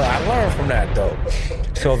saying? But I learned from that, though.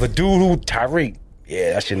 So the dude Tyreek,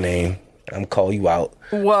 yeah, that's your name. I'm call you out.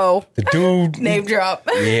 Whoa. The dude. Name drop.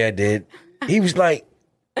 Yeah, I did. He was like,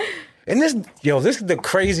 and this is the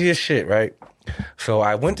craziest shit, right? So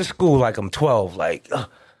I went to school like I'm 12, like,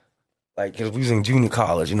 cause we was in junior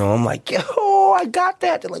college, I'm like, yo, I got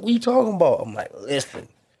that. They're like, what you talking about? I'm like, listen.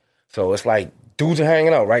 So it's like, dudes are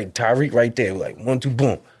hanging out, right? Tyreek right there, like 1, 2,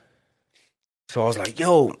 boom. So I was like,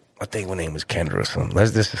 yo, I think my name is Kendra or something.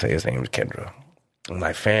 Let's just say his name is Kendra. I'm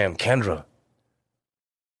like, fam, Kendra.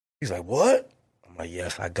 He's like, what? I'm like,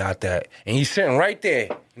 yes, I got that. And he's sitting right there.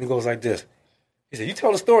 And he goes like this. He said, you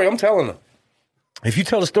tell the story, I'm telling her. If you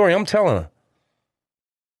tell the story, I'm telling her.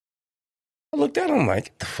 I looked at him like,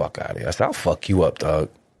 get the fuck out of here. I said, I'll fuck you up, dog.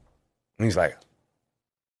 And he's like,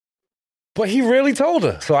 but he really told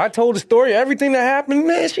her. So I told the story, everything that happened.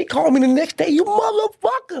 Man, she called me the next day, you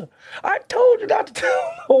motherfucker. I told you not to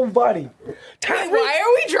tell nobody. Why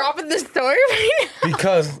are we dropping this story right now?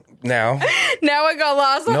 Because now I got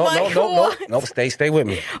lost. No, stay with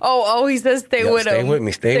me. Oh, he says stay with him. Stay with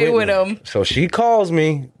me. Stay with him. So she calls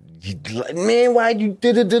me. Man, why you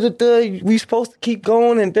did we supposed to keep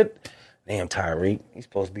going and did. Damn, Tyreek, he's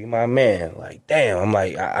supposed to be my man. Like, damn. I'm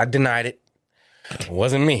like, I denied it. It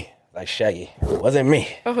wasn't me. Like Shaggy, it wasn't me.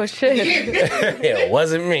 Oh, shit. It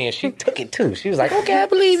wasn't me. And she took it, too. She was like, okay, I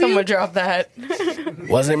believe you. Someone dropped that.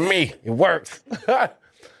 Wasn't me. It works.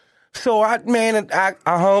 So, I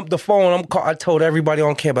hung up the phone. I told everybody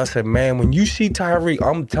on campus, I said, man, when you see Tyreek,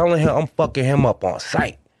 I'm telling him I'm fucking him up on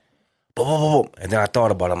sight. Boom, boom, boom. And then I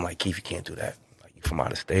thought about it. I'm like, Keith, you can't do that. Like, you from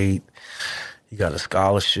out of state. You got a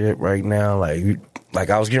scholarship right now. Like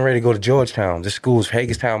I was getting ready to go to Georgetown. This school is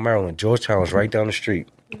Hagerstown, Maryland. Georgetown was right down the street.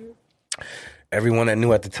 Everyone that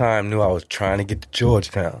knew at the time knew I was trying to get to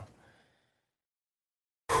Georgetown.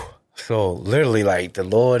 So literally, like, the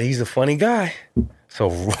Lord, he's a funny guy. So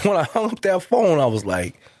when I hung up that phone, I was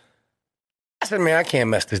like, I said, man, I can't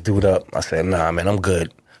mess this dude up. I said, nah, man, I'm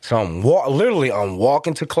good. So I'm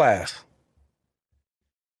walking to class.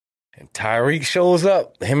 And Tyreek shows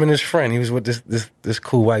up, him and his friend. He was with this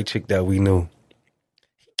cool white chick that we knew.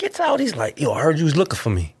 He gets out, he's like, yo, I heard you was looking for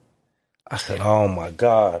me. I said, oh my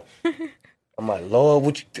God. I'm like, Lord,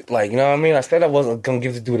 what you like, you know what I mean? I said I wasn't gonna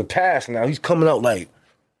give this dude a pass. Now he's coming out like,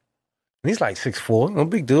 he's like 6'4", no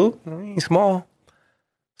big dude. He ain't small.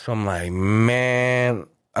 So I'm like, man.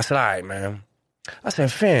 I said, all right, man. I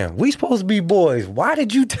said, fam, we supposed to be boys. Why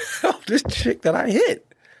did you tell this chick that I hit?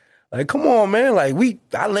 Like, come on, man. Like,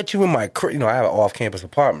 I let you in my crib. I have an off-campus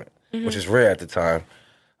apartment, which is rare at the time.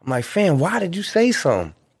 I'm like, fam, why did you say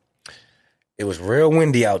something? It was real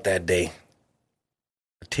windy out that day.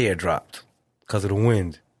 A tear dropped because of the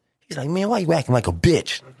wind. He's like, man, why you acting like a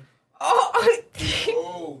bitch? Oh.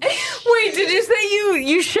 Wait, did you say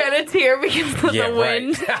you shed a tear because of the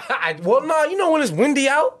wind? Right. Well, no, you know when it's windy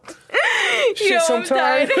out? Shit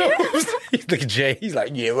sometimes. Look at Jay. He's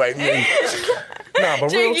like, yeah, right, man. Nah, but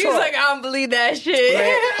Jake, real he's talk. like, I don't believe that shit.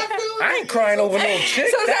 Man, I ain't crying over no chick,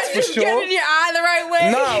 so that's for just sure. getting your eye the right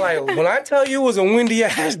way? Nah, like, when I tell you it was a windy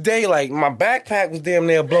ass day, like, my backpack was damn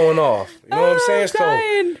near blowing off. You know what I'm saying?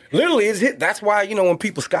 Dying. So, literally, it's hit. That's why, you know, when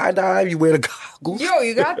people skydive, you wear the goggles. Yo,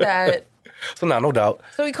 you got that. So, nah, no doubt.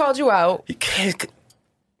 So he called you out. He can't.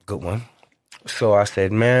 Good one. So I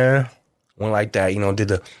said, man, one like that, you know, did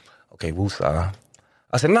the, okay, woosah.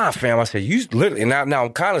 I said, nah, fam. I said, you literally, now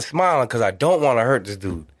I'm kind of smiling because I don't want to hurt this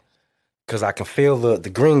dude. Because I can feel the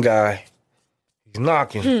green guy, he's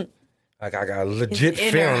knocking. Like, I got a legit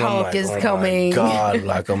His feeling. inner I'm Hulk like, is oh coming. my God.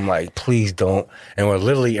 Like, I'm like, please don't. And we're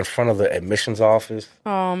literally in front of the admissions office.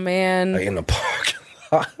 Oh, man. Like, in the parking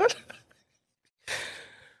lot.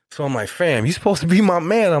 So I'm like, fam, you supposed to be my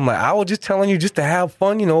man. I'm like, I was just telling you just to have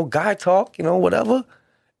fun, you know, guy talk, you know, whatever.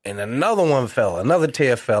 And another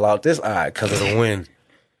tear fell out this eye because of the wind.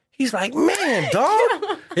 He's like, man,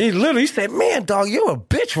 dog. He literally said, man, dog, you're a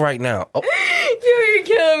bitch right now. Oh. You're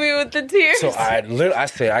killing me with the tears. So I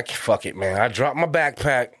said, fuck it, man. I dropped my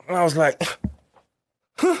backpack and I was like,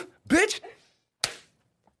 huh, bitch.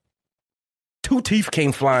 2 teeth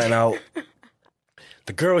came flying out.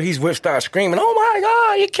 The girl he's with started screaming, oh my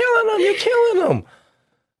God, you're killing him.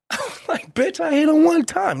 I was like, bitch, I hit him 1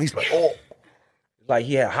 time. He's like, oh. Like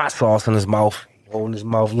he had hot sauce in his mouth. Holding his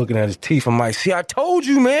mouth, looking at his teeth. I'm like, see, I told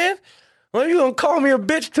you, man. Well, you gonna call me a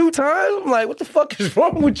bitch 2 times? I'm like, what the fuck is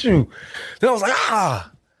wrong with you? Then I was like,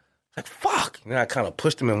 fuck. And then I kind of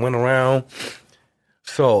pushed him and went around.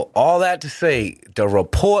 So all that to say, the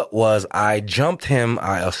report was I jumped him,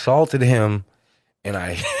 I assaulted him, and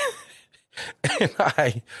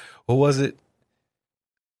what was it?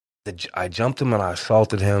 I jumped him and I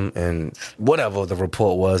assaulted him, and whatever the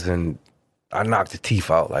report was, and I knocked the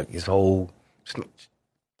teeth out, like his whole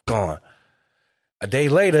gone. A day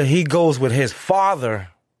later, he goes with his father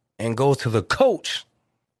and goes to the coach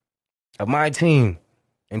of my team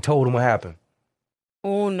and told him what happened.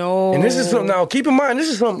 Oh, no. And this is something, now keep in mind, this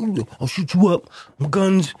is something, I'll shoot you up. I'm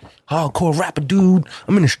guns, hardcore rapper dude.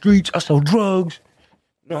 I'm in the streets, I sell drugs.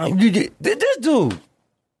 No, this dude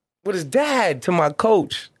with his dad to my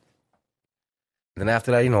coach. Then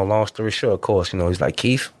after that, you know, long story short, of course, you know, he's like,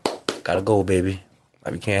 Keith, gotta go, baby.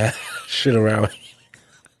 Like, we can't have shit around.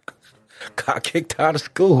 Got kicked out of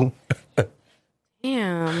school.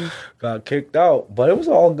 Damn. Got kicked out, but it was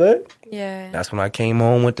all good. Yeah. That's when I came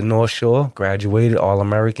home, went to North Shore, graduated,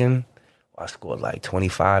 All-American. I scored like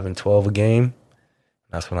 25 and 12 a game.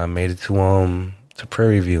 That's when I made it to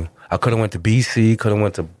Prairie View. I could have went to BC, could have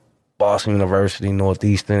went to Boston University,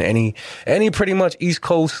 Northeastern, any pretty much East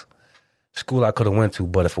Coast school I could have went to,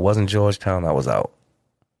 but if it wasn't Georgetown, I was out.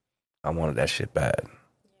 I wanted that shit bad.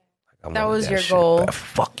 That was your goal.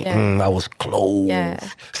 I was close. Yeah.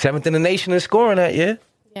 7th in the nation in scoring that year.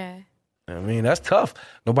 Yeah. I mean, that's tough.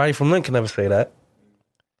 Nobody from Lincoln ever say that.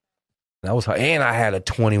 That was hard. And I had a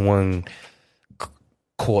 21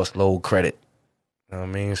 course load credit. You know what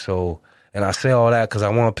I mean? So, and I say all that because I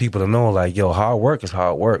want people to know, like, yo, hard work is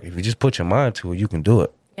hard work. If you just put your mind to it, you can do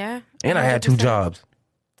it. Yeah. And 100%. I had 2 jobs.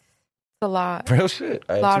 It's a lot. Real shit.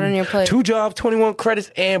 A lot on your plate. 2 jobs, 21 credits,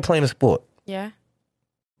 and playing a sport. Yeah.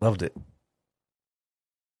 Loved it.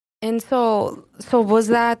 And so was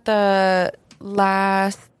that the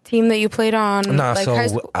last team that you played on? Nah, like so high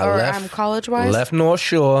school, I left college-wise? Left North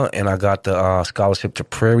Shore, and I got the scholarship to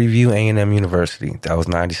Prairie View A&M University. That was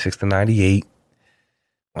 96 to 98.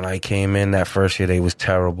 When I came in that first year, they was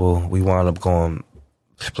terrible. We wound up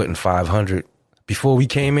splitting 500. Before we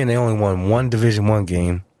came in, they only won 1 Division I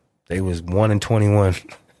game. They was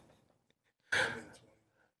 1-21.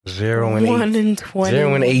 0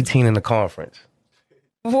 and 18 in the conference.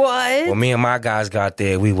 What? When me and my guys got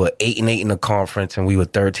there, we were 8-8 in the conference, and we were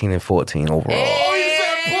 13 and 14 overall. Oh, you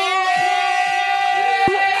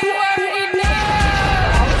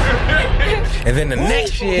said And then the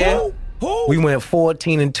next year, we went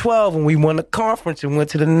 14 and 12, and we won the conference and went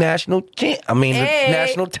to the national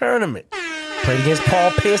national tournament. Played against Paul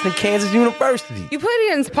Pierce and Kansas University. You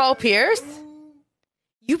played against Paul Pierce?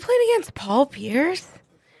 You played against Paul Pierce?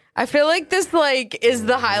 I feel like this is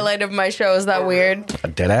the highlight of my show. Is that weird? A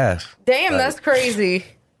dead ass. Damn, that's crazy.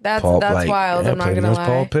 That's wild. Yeah, I'm not gonna lie.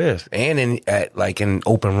 Paul Pierce, and in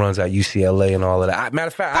open runs at UCLA and all of that. Matter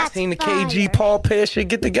of fact, I seen the KG Paul Pierce shit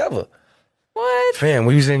get together. What? Fam,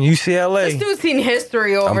 we was in UCLA. This dude's seen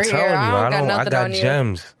history over I'm here. telling you, I don't got nothing I got on you.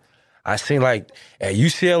 gems. I seen like at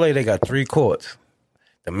UCLA they got 3 courts.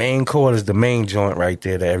 The main court is the main joint right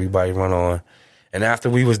there that everybody run on. And after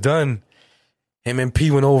we was done, him and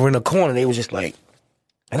P went over in the corner. They was just like,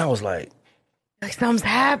 and I was like something's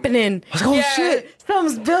happening. I was like, oh shit,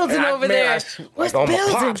 something's building and over there. like What's on my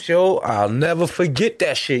building? pops, yo, I'll never forget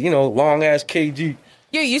that shit. You know, long ass KG.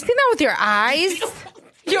 Yo, you seen that with your eyes?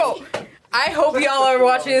 Yo, I hope y'all are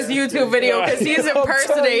watching this YouTube video because he's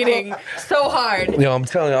impersonating so hard. Yo, I'm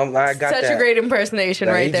telling you, I got Such that. a great impersonation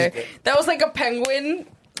That right he there. just- That was like a penguin,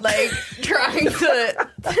 like trying to.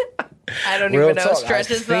 I don't Real even know. talk,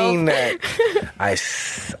 Stretch I itself. seen that.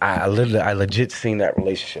 I legit seen that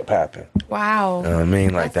relationship happen. Wow. You know what I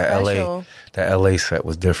mean? Like That's that special. LA set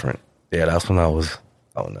was different. Yeah, that's when I was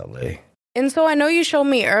out in LA. And so I know you showed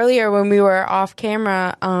me earlier when we were off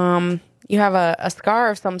camera. You have a scar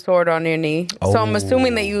of some sort on your knee. So I'm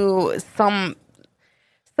assuming that you some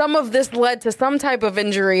of this led to some type of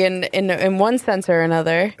injury in one sense or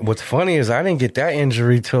another. What's funny is I didn't get that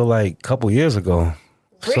injury till like a couple years ago.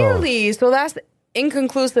 Really? So that's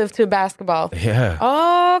inconclusive to basketball.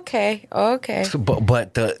 Yeah. Okay.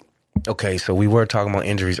 So, so we were talking about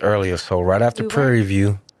injuries earlier. So right after Prairie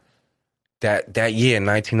View, that year,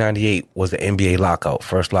 1998, was the NBA lockout,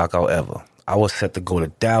 first lockout ever. I was set to go to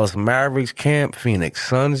Dallas Mavericks camp, Phoenix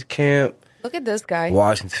Suns camp, Look at this guy.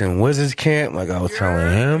 Washington Wizards camp, like I was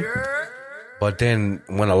telling him. But then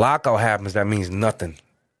when a lockout happens, that means nothing.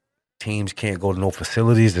 Teams can't go to no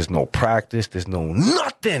facilities. There's no practice. There's no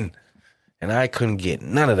nothing. And I couldn't get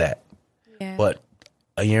none of that. Yeah. But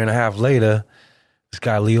a year and a half later, this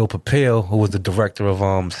guy, Leo Papale, who was the director of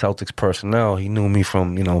Celtics personnel, he knew me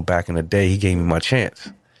from, back in the day. He gave me my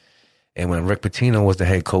chance. And when Rick Pitino was the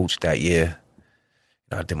head coach that year,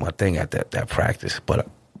 I did my thing at that practice. But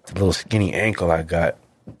the little skinny ankle I got,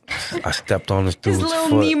 I stepped on this dude's His little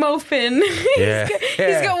foot. Nemo fin. Yeah.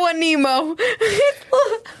 He's got one Nemo.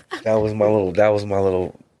 That was my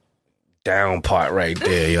little down part right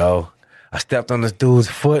there, yo. I stepped on this dude's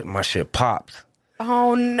foot, my shit popped.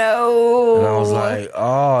 Oh no. And I was like,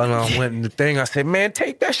 oh, and I went in the thing, I said, man,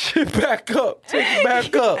 take that shit back up. Take it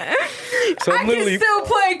back up. So I can still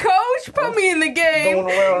play, coach. Put me in the game.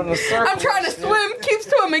 Going around in a circle I'm trying to swim. Keep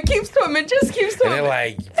swimming. Just keep and swimming. they're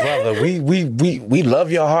like, brother, we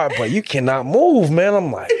love your heart, but you cannot move, man.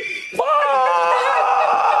 I'm like,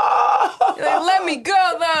 You're like, let me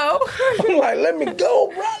go, though. I'm like, let me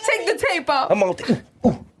go, bro. Take the tape off. I'm on.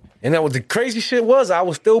 And that was the crazy shit was I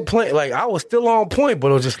was still playing, like I was still on point,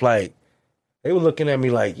 but it was just like they were looking at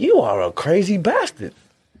me like, you are a crazy bastard.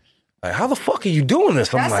 Like, how the fuck are you doing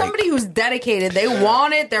this? I'm That's like, somebody who's dedicated. They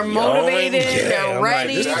want it. They're motivated. yeah, They're I'm like,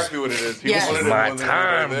 ready. this is Exactly what it is. He Yes. wanted it my more than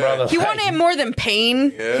time, anything. brother. He wanted it more than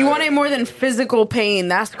pain. Yeah. He wanted it more than physical pain.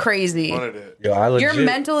 That's crazy. Wanted it. Yo, I legit, Your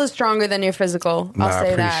mental is stronger than your physical. I'll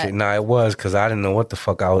say that. Nah, it was because I didn't know what the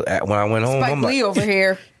fuck I was at when I went home. Spike I'm Lee like, over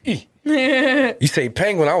here. you say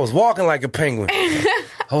penguin? I was walking like a penguin. I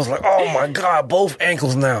was like, oh my god, both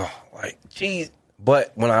ankles now. Like, jeez.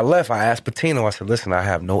 But when I left, I asked Patino. I said, listen, I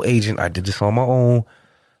have no agent. I did this on my own.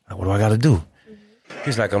 Like, what do I got to do?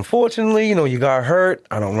 He's like, unfortunately, you got hurt.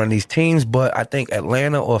 I don't run these teams, but I think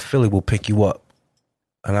Atlanta or Philly will pick you up.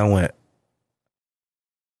 And I went,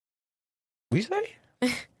 what you say? He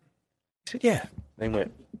said, yeah. They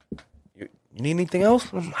went, you need anything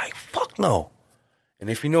else? I'm like, fuck no. And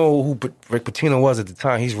if you know who Rick Pitino was at the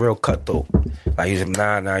time, he's real cutthroat. Like, he's like,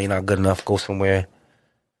 nah, you're not good enough. Go somewhere.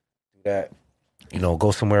 Do that.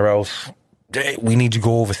 Go somewhere else. We need you to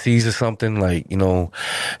go overseas or something. Like,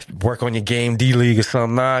 work on your game, D-League or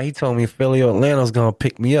something. Nah, he told me Philly or Atlanta's going to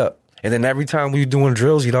pick me up. And then every time we were doing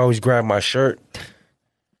drills, he'd always grab my shirt.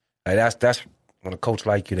 Like, that's when a coach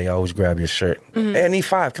like you, they always grab your shirt. Mm-hmm. Hey, I need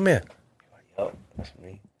 5. Come here. Like, yo, that's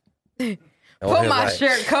me. Put my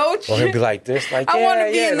shirt, coach. Or he'll be like this. Like, I want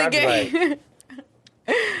to be in and the I'd game.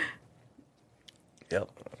 Like, yep.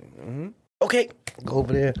 Mm-hmm. Okay. Go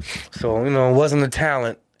over there. So, it wasn't a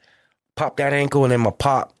talent. Popped that ankle, and then my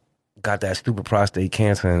pop got that stupid prostate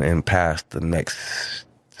cancer and passed the next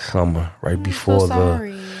summer, right before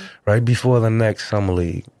the next summer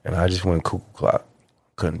league. And I just went cuckoo clock.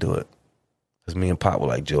 Couldn't do it. Because me and Pop were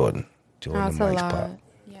like Jordan and Mike's Pop.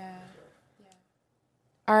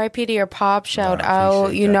 R.I.P. to your pop. Shout Nah, I out.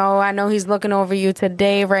 appreciate that. I know he's looking over you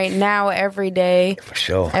today, right now, every day. For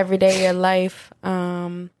sure. Every day of your life.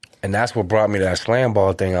 And that's what brought me to that slam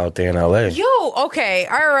ball thing out there in L.A. Yo, okay.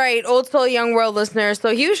 All right, Old Soul Young World listeners. So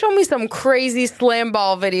you showed me some crazy slam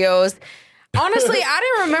ball videos. Honestly, I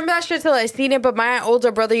didn't remember that shit till I seen it, but my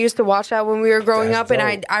older brother used to watch that when we were growing up,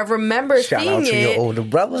 and I remember Shout seeing out to it. your older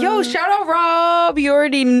brother. Yo, shout out Rob. You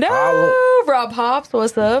already know. Rob Hops,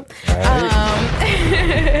 what's up?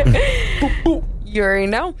 You already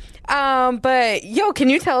know. But yo, can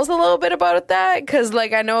you tell us a little bit about that? Because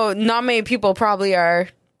like I know not many people probably are.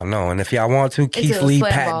 I know, and if y'all want to, Keith Lee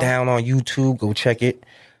Pat Down on YouTube, go check it.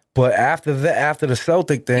 But after the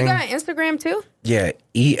Celtic thing, You got Instagram too? yeah,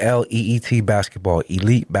 ELEET basketball,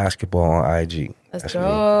 Elite Basketball on IG. Let's Me.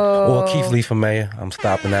 go. Or Keith Lee for mayor. I'm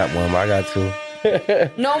stopping that one. I got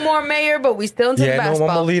to. No more mayor, but we still into Yeah, no, I'm basketball.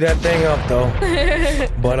 gonna leave that thing up though.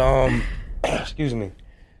 But excuse me.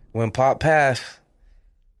 When Pop passed,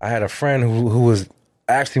 I had a friend who was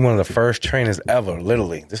actually one of the first trainers ever.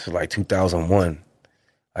 Literally, this was like 2001.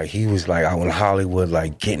 Like he was like out in Hollywood,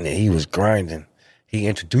 like getting it. He was grinding. He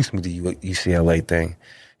introduced me to UCLA thing.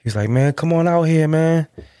 He was like, "Man, come on out here, man.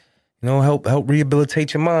 You know, help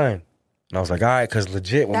rehabilitate your mind." And I was like, "All right," because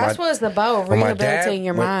legit, when That's what it's about, rehabilitating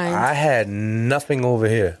your mind. I had nothing over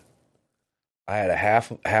here. I had a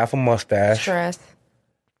half a mustache, Stress.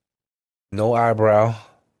 no eyebrow,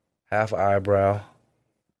 half eyebrow,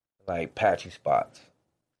 like patchy spots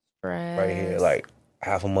Stress. right here, like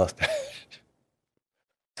half a mustache.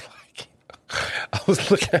 I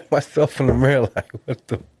was looking at myself in the mirror like, what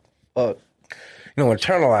the fuck? You know,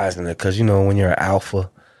 internalizing it because, you know, when you're an alpha,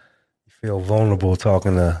 you feel vulnerable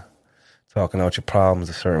talking out your problems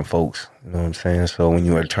to certain folks. You know what I'm saying? So when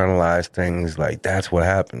you internalize things, like, that's what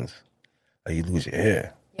happens. Like, you lose your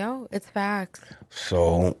hair. Yo, it's facts.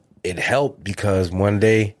 So it helped because one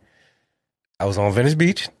day I was on Venice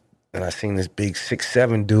Beach and I seen this big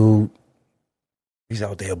 6'7" dude. He's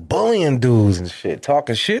out there bullying dudes and shit,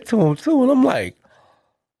 talking shit to him too. And I'm like,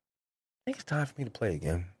 I think it's time for me to play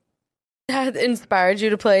again. That inspired you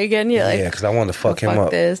to play again? You're like, yeah, because I wanted to fuck him fuck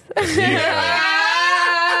up. This.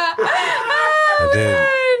 I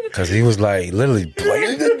did. Because he was like literally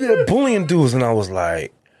bullying dudes. And I was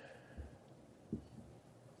like,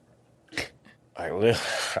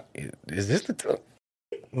 is this the time?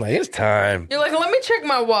 Like, it's time. You're like, let me check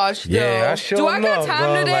my watch. Yeah, though. I sure Do I got enough, time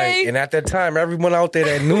bro. today? Like, and at that time, everyone out there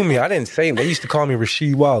that knew me, I didn't say him. They used to call me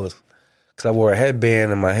Rasheed Wallace because I wore a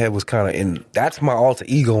headband and my head was kind of in. That's my alter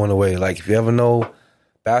ego in a way. Like, if you ever know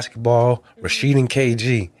basketball, Rasheed and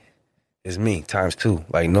KG is me times 2.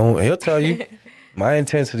 Like, no, he'll tell you my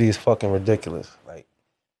intensity is fucking ridiculous. Like,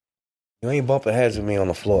 you ain't bumping heads with me on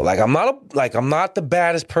the floor. Like, I'm not the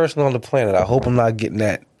baddest person on the planet. I hope I'm not getting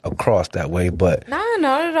that across that way, but nah,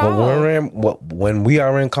 not at all. When we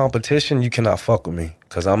are in competition, you cannot fuck with me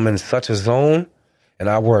because I'm in such a zone and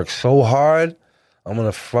I work so hard. I'm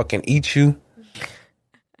gonna fucking eat you.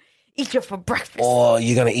 Eat you for breakfast. Or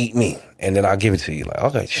you're gonna eat me, and then I'll give it to you. Like,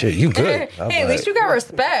 okay, shit, you good. Hey, at least you got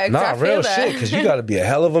respect. Nah, I feel real that. shit, because you gotta be a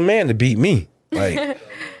hell of a man to beat me. Like,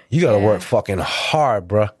 you gotta work fucking hard,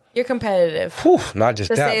 bruh. You're competitive. Whew, not just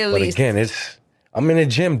To that, say the but least. again, I'm in the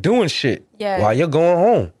gym doing shit while you're going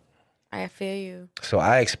home. I feel you. So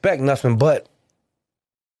I expect nothing but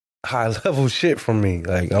high level shit from me.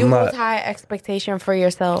 Like, You I'm hold not. high expectation for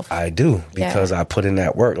yourself. I do because I put in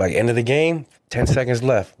that work. Like, end of the game, 10 seconds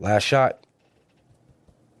left, last shot.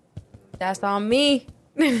 That's on me.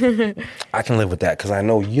 I can live with that because I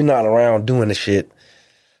know you're not around doing the shit,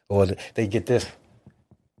 or they get this.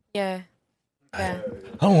 Yeah. I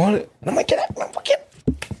don't want it. And I'm like, get out, motherfucker.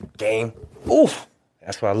 Game. Oof.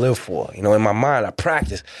 That's what I live for. You know, in my mind, I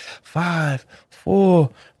practice 5, 4,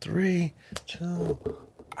 3, 2.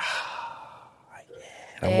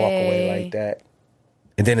 And I walk away like that.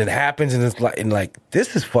 And then it happens, and it's like,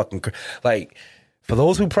 this is fucking like, for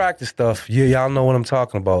those who practice stuff, y'all know what I'm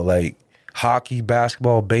talking about. Like, hockey,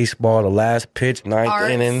 basketball, baseball, the last pitch, ninth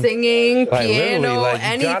Art, inning. singing, Like, piano, literally, like, you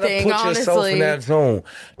anything, gotta put yourself honestly. in that zone.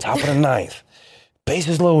 Top of the ninth.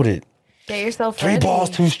 Bases loaded. Get yourself 3 ready.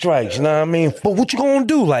 balls, 2 strikes. You know what I mean? But what you gonna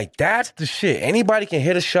do? Like, that's the shit. Anybody can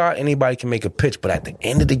hit a shot. Anybody can make a pitch. But at the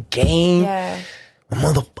end of the game,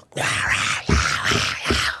 motherfucker.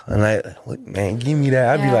 And man, give me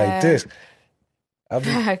that. I'd be like this. I'd be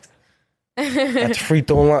at the free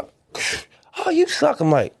throw line. Oh, you suck.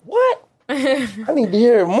 I'm like, what? I need to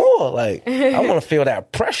hear it more. Like, I want to feel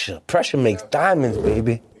that pressure. Pressure makes diamonds,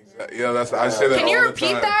 baby. Yeah, I say that. Can you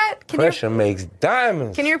repeat that? Pressure makes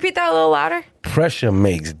diamonds. Can you repeat that a little louder? Pressure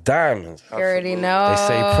makes diamonds. You already know. They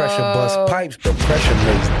say pressure busts pipes, but pressure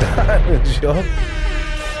makes diamonds, yo.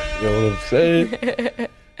 You know what I'm saying?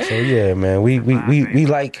 So yeah, man, we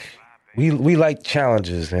like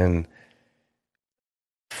challenges, and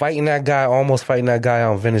almost fighting that guy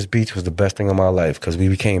on Venice Beach was the best thing in my life because we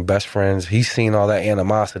became best friends. He's seen all that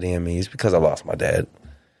animosity in me. It's because I lost my dad.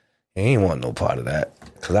 He ain't want no part of that.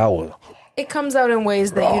 Because I was... It comes out in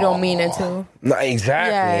ways that you don't mean it to. No,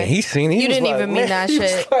 exactly. Yeah. He seen it. You didn't even mean that shit.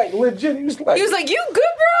 He was like, legit. He was like, you good,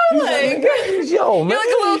 bro? Like, yo, man. You're like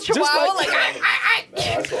a little Just chihuahua.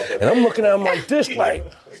 And I'm looking at him like this, like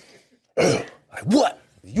what?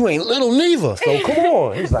 You ain't little neither. So come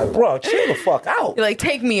on. He's like, bro, chill the fuck out. You're like,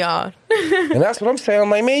 take me on. And that's what I'm saying. I'm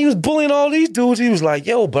like, man, you was bullying all these dudes. He was like,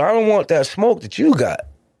 yo, but I don't want that smoke that you got.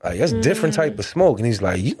 Like, that's different type of smoke. And he's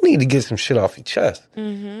like, you need to get some shit off your chest.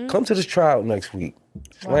 Come to this tryout next week.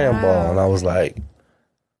 Slam ball. And I was like,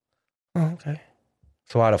 oh, okay.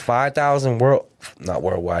 So out of 5,000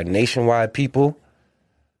 nationwide people,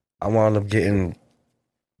 I wound up getting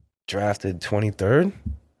drafted 23rd.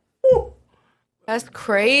 That's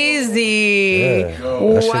crazy. Yeah. That shit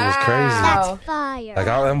was crazy. That's fire. Like,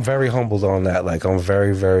 I'm very humbled on that. Like, I'm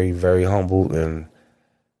very, very, very humbled. And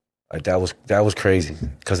like, that was crazy.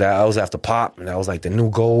 Because I was after Pop, and that was like the new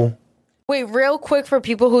goal. Wait, real quick for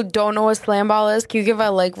people who don't know what slam ball is, can you give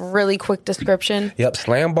a like really quick description? Yep,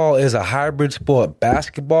 slam ball is a hybrid sport.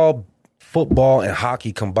 Basketball, football, and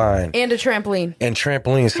hockey combined. And a trampoline. And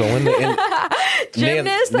trampoline. So in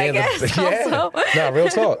gymnast, I guess. Also. Nah, real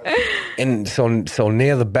talk. And so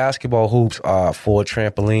near the basketball hoops are 4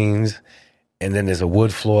 trampolines, and then there's a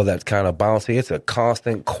wood floor that's kind of bouncy. It's a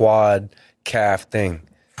constant quad calf thing.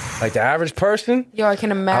 Like the average person, yo, I can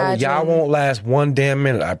imagine. Y'all won't last one damn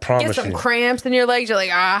minute. I promise you. Get some cramps in your legs. You're like,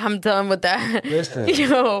 I'm done with that. Listen,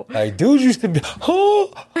 yo, like dudes used to be, because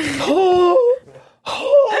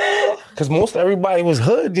most everybody was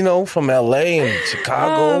hood, from LA and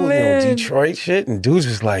Chicago, Detroit shit, and dudes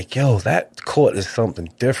was like, yo, that court is something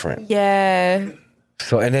different. Yeah.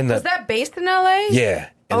 So and then was that based in LA? Yeah,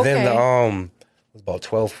 and then it was about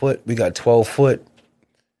 12 foot. We got 12 foot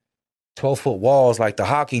walls like the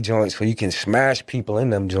hockey joints, so you can smash people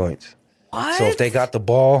in them joints. What? So if they got the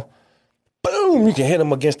ball, boom, you can hit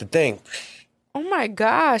them against the thing. Oh my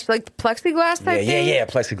gosh, like the plexiglass type thing? Yeah,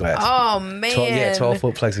 plexiglass. Oh man.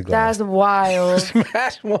 12-foot plexiglass. That's wild.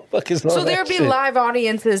 Smash motherfuckers on So there'd be shit. live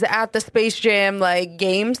audiences at the Space Jam like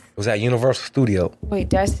games? It was at Universal Studio. Wait,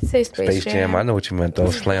 did I say Space Jam? I know what you meant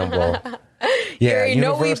though, slam ball. Yeah, you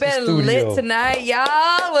know we've been Studio. lit tonight,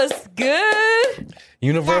 y'all. What's good?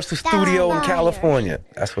 Universal Studio in California.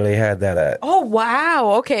 That's where they had that at. Oh,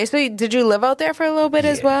 wow. Okay, so did you live out there for a little bit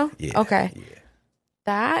as well? Yeah. Okay. Yeah.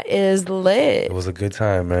 That is lit. It was a good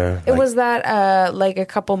time, man. It was that like a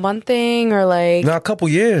couple month thing or like... No, a couple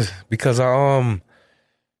years because I wound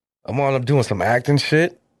up doing some acting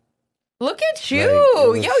shit. Look at you.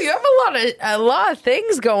 Yo, you have a lot of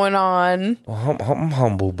things going on. Well, I'm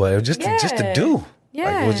humble, but it was just to do. Yeah.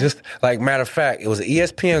 Like, it was just like, matter of fact, it was an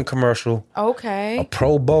ESPN commercial. Okay. A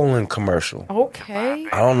pro bowling commercial. Okay.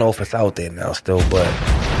 I don't know if it's out there now still, but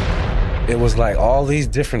it was like all these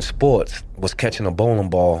different sports was catching a bowling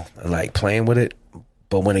ball and like playing with it.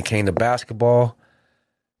 But when it came to basketball,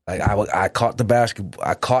 like I caught the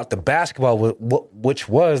basketball which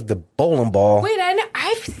was the bowling ball. Wait,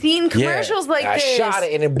 I've seen commercials like I this. shot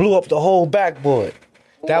it and it blew up the whole backboard.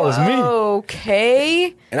 That was me.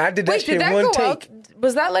 Okay. And I did that shit one take. Out?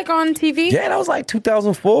 Was that like on TV? Yeah, that was like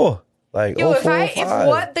 2004. Like, yo, if 04,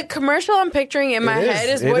 what the commercial I'm picturing in my head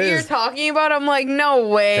is what you're talking about, I'm like, no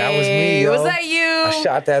way. That was me, yo. Was that you? I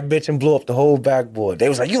shot that bitch and blew up the whole backboard. They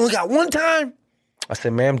was like, you only got one time? I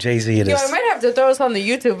said, ma'am, Jay-Z it is. Yo, I might have to throw this on the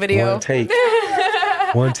YouTube video. One take.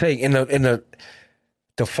 One take. And the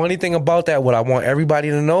funny thing about that, what I want everybody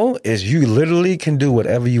to know is you literally can do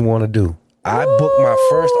whatever you want to do. I booked my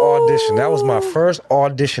first audition. That was my first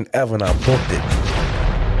audition ever, and I booked it.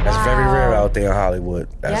 That's very rare out there in Hollywood.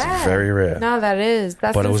 That's very rare. No, that is.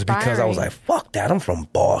 That's But it was inspiring. because I was like, fuck that. I'm from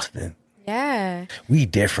Boston. Yeah. We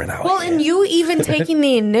different out Well, here. and you even taking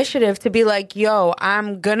the initiative to be like, yo,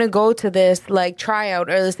 I'm gonna go to this like tryout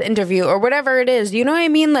or this interview or whatever it is. You know what I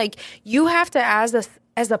mean? Like you have to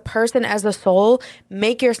as a person, as a soul,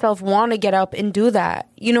 make yourself want to get up and do that.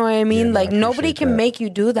 You know what I mean? Yeah, like I nobody can that. make you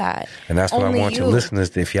do that. And that's what Only I want you. your listeners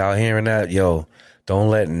to, if y'all hearing that, yo, don't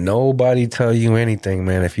let nobody tell you anything,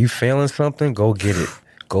 man. If you feeling something, go get it.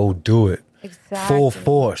 Go do it. Exactly. Full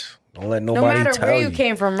force. Don't let No nobody matter tell where you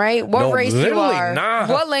came from, right? What No, race you literally, are, nah.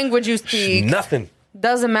 what language you speak, Nothing.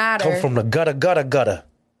 doesn't matter. Come from the gutter.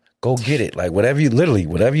 Go get it. Like whatever you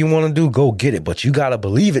want to do, go get it. But you gotta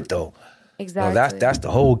believe it though. Exactly. Now, that's the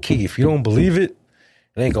whole key. If you don't believe it,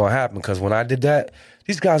 it ain't gonna happen. Because when I did that,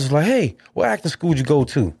 these guys was like, "Hey, what acting school did you go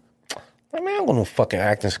to?" I'm like, man, I don't go to no fucking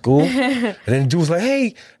acting school. And then the dude was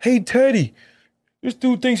like, "Hey, Teddy, this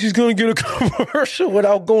dude thinks he's gonna get a commercial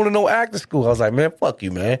without going to no acting school." I was like, "Man, fuck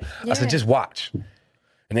you, man." I said, "Just watch."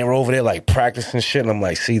 And they were over there like practicing shit, and I'm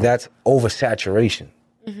like, "See, that's oversaturation."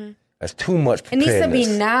 That's too much It needs preparedness.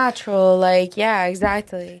 to be natural. Like, yeah,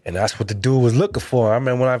 exactly. And that's what the dude was looking for. I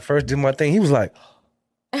remember when I first did my thing, he was like,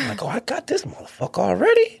 oh, I got this motherfucker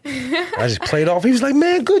already. I just played off. He was like,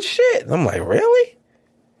 man, good shit. I'm like, really?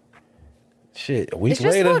 Shit, a week It's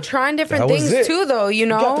just later. about trying different that was things it. too, though, you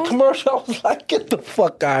know? Got the commercial. I was like, get the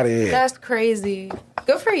fuck out of here. That's crazy.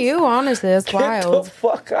 Good for you, honestly. It's Get wild. the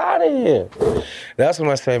fuck out of here. That's when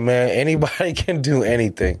I say, man, anybody can do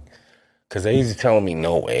anything. Because they used to telling me,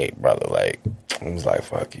 no way, brother. Like, I was like,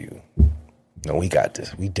 fuck you. No, we got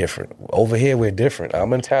this. We different. Over here, we're different. Our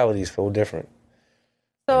mentality is so different.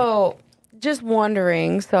 So, just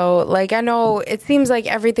wondering. So, like, I know it seems like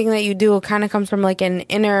everything that you do kind of comes from, like, an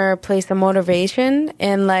inner place of motivation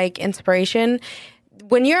and, like, inspiration.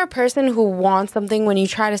 When you're a person who wants something, when you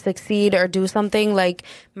try to succeed or do something, like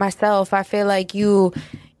myself, I feel like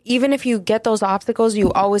even if you get those obstacles,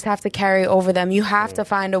 you always have to carry over them. You have to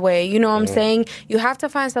find a way. You know what I'm saying? You have to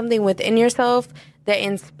find something within yourself that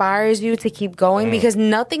inspires you to keep going because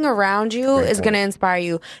nothing around you is going to inspire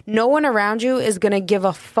you. No one around you is going to give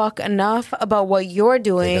a fuck enough about what you're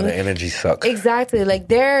doing. The energy sucks. Exactly. Like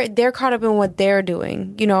they're caught up in what they're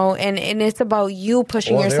doing, you know, and it's about you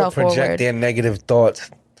pushing yourself they'll project forward. their negative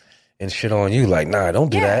thoughts and shit on you. Like, nah, don't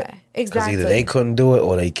do that. Exactly. Because either they couldn't do it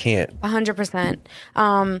or they can't.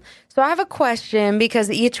 100%. So I have a question because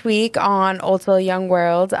each week on Old Soul Young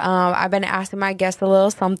World, I've been asking my guests a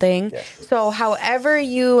little something. Yes. So however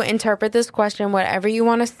you interpret this question, whatever you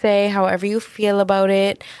want to say, however you feel about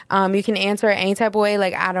it, you can answer it any type of way.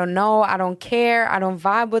 Like, I don't know, I don't care, I don't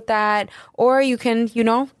vibe with that. Or you can, you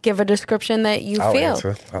know, give a description that you feel. I'll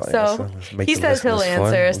answer. He says he'll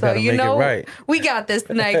answer. So, you know, right. we got this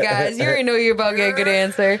tonight, guys. You already know you're about to get a good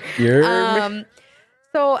answer.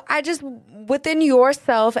 So I just, within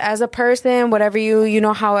yourself as a person, whatever you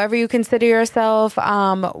know, however you consider yourself,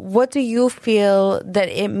 what do you feel that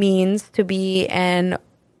it means to be an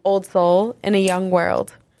old soul in a young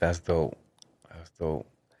world? That's dope. Well,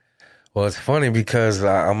 it's funny because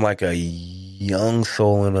I'm like a young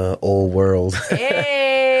soul in an old world.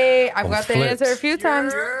 Hey, I've got the answer a few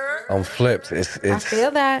times. I'm flipped. It's I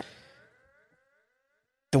feel that.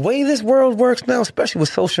 The way this world works now, especially with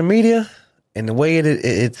social media, and the way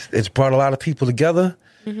it's brought a lot of people together,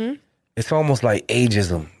 it's almost like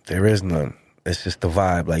ageism. There is none. It's just the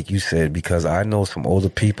vibe, like you said, because I know some older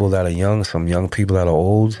people that are young, some young people that are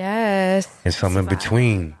old. Yes. And some in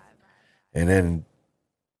between. And then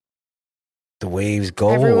the waves go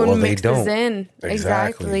Everyone or they mixes don't. in.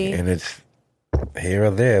 Exactly. And it's here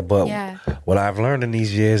or there. But what I've learned in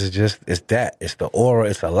these years is just, it's the aura,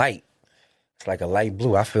 it's a light. It's like a light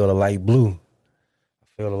blue. I feel the light blue.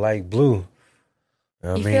 You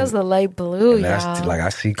know what He I mean? feels the light blue, And that's y'all. like I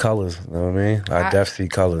see colors. You know what I mean? I def see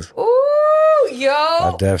colors. Ooh, yo.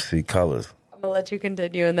 I def see colors. I'm going to let you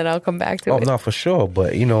continue and then I'll come back to Oh, it. no, for sure.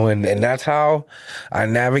 But, you know, and that's how I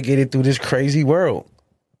navigated through this crazy world.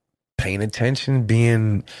 Paying attention,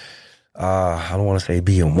 being, I don't want to say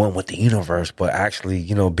being one with the universe, but actually,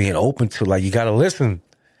 you know, being open to, like, you got to listen.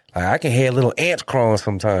 Like, I can hear little ants crawling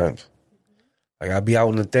sometimes. Like, I be out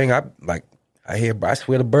in the thing, I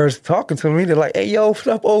swear the birds talking to me. They're like, hey, yo, what's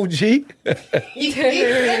up, OG? You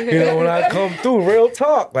know, when I come through, real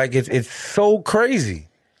talk. Like, it's so crazy.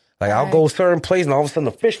 Like, I'll go certain places and all of a sudden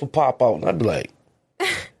the fish will pop out and I'd be like,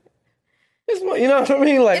 you know what I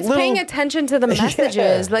mean? Like, It's paying attention to the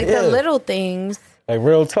messages, the little things. Like,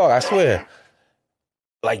 real talk, I swear.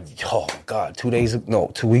 Like, oh, God, 2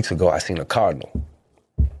 weeks ago, I seen a cardinal.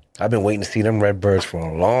 I've been waiting to see them red birds for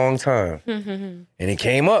a long time. And it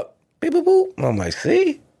came up. Beep, boop, boop. And I'm like,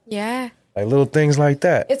 see? Yeah. Like, little things like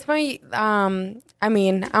that. It's funny. I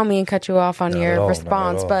mean, I don't mean to cut you off on your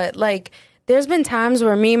response, but like, there's been times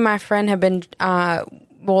where me and my friend have been,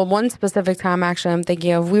 one specific time actually I'm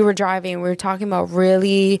thinking of, we were driving, we were talking about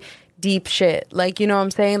really deep shit. Like, you know what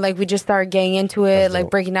I'm saying? Like, we just started getting into it, like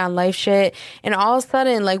breaking down life shit. And all of a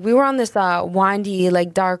sudden, like, we were on this windy,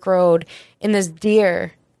 like, dark road, and this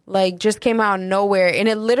deer like just came out of nowhere, and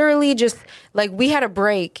it literally just like, we had a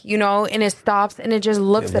break, you know, and it stops and it just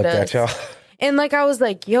looks at us. And like, I was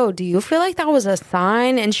like, yo, do you feel like that was a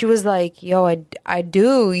sign? And she was like, yo, I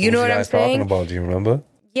do. You know what I'm saying? Talking about? Do you remember?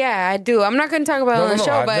 Yeah, I do. I'm not going to talk about it on the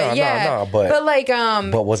show, but but like,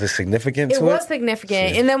 but was it significant to it? It was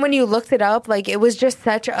significant. And then when you looked it up, like, it was just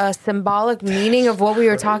such a symbolic meaning of what we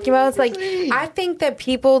were talking about. It's like, I think that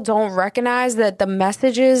people don't recognize that the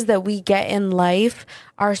messages that we get in life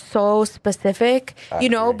are so specific, you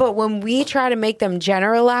know, but when we try to make them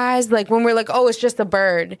generalized, like when we're like, oh, it's just a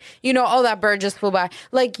bird, you know, oh, that bird just flew by.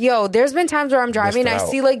 Like, yo, there's been times where I'm driving and I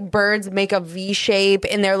see like birds make a V shape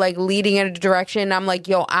and they're like leading in a direction. And I'm like,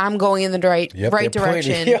 yo, yo, I'm going in the right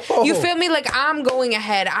direction. You feel me? Like, I'm going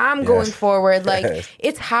ahead. I'm going forward. Like,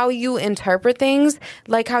 it's how you interpret things.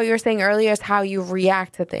 Like how you were saying earlier, is how you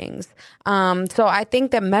react to things. So I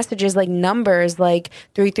think that messages like numbers, like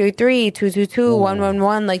 333, 222,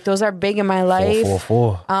 111, like those are big in my life.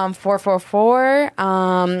 444. 444.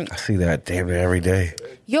 I see that damn near every day.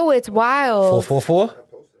 Yo, it's wild. 444?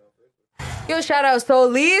 Yo, shout out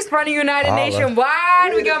Solis, running United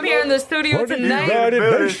Nationwide. We come here in the studio tonight.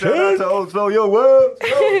 Shout out to also your world.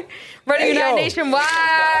 Running United Nationwide.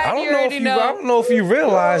 I don't know if you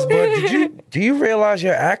realize, but do you realize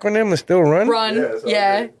your acronym is still Run?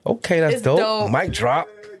 Yeah. Okay, that's It's dope. dope. Mic drop.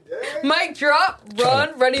 Mic drop,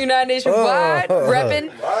 Running United Nationwide,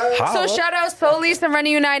 repping. So shout out Solis and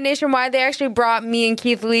Running United Nationwide. They actually brought me and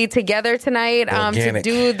Keith Lee together tonight to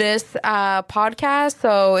do this podcast.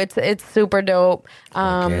 So it's super dope.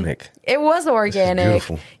 Organic. It was organic.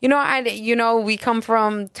 Beautiful. We come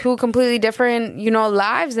from two completely different,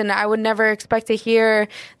 lives, and I would never expect to hear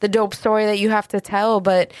the dope story that you have to tell.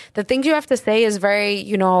 But the things you have to say is very,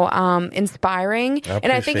 inspiring.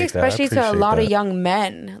 And I think especially to a lot of young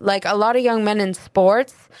men, like a lot of young men in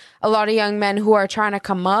sports, a lot of young men who are trying to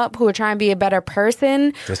come up, who are trying to be a better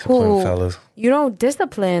person. Discipline, fellas.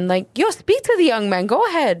 Discipline. Like, speak to the young men. Go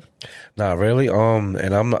ahead. Nah, really.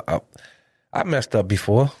 And I'm not. I messed up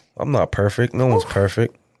before. I'm not perfect. No one's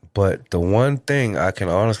perfect. But the one thing I can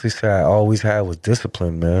honestly say I always had was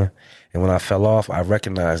discipline, man. And when I fell off, I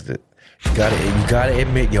recognized it. You gotta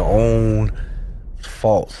admit your own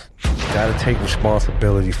faults. You gotta take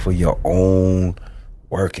responsibility for your own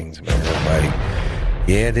workings, man. Like,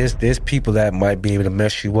 yeah, there's people that might be able to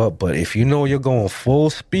mess you up, but if you know you're going full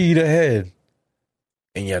speed ahead,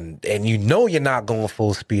 and you know you're not going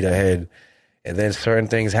full speed ahead, and then certain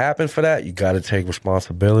things happen for that, you got to take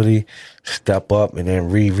responsibility, step up, and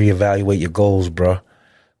then reevaluate your goals, bro.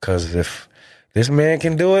 Because if this man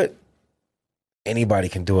can do it, anybody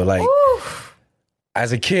can do it. Like,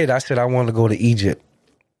 as a kid, I said I wanted to go to Egypt,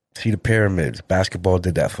 see the pyramids. Basketball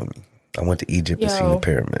did that for me. I went to Egypt to see the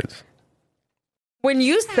pyramids. When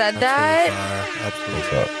you said that,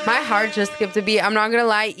 my heart just skipped a beat. I'm not going to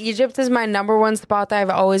lie. Egypt is my number one spot that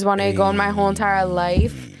I've always wanted to go in my whole entire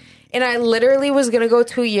life. And I literally was going to go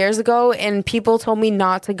 2 years ago, and people told me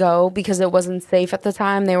not to go because it wasn't safe at the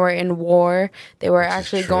time. They were in war. They were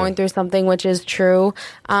actually going through something, which is true.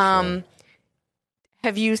 Have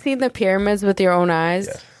you seen the pyramids with your own eyes?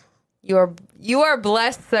 Yes. You are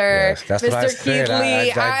blessed, sir. Yes, that's Mr. what I Keith said.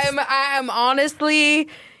 Lee. I am honestly...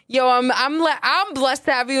 I'm blessed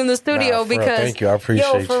to have you in the studio because thank you. I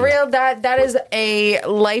appreciate you. For real, that is a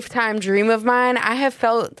lifetime dream of mine. I have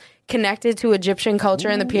felt connected to Egyptian culture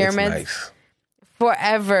and the pyramids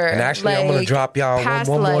forever. And actually, I'm gonna drop y'all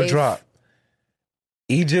one more drop.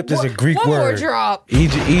 Egypt is a Greek word. One more drop.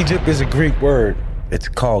 Egypt is a Greek word. It's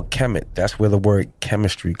called Kemet. That's where the word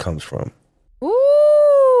chemistry comes from. Ooh.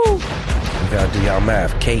 You gotta do y'all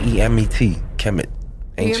math. Kemet. Kemet.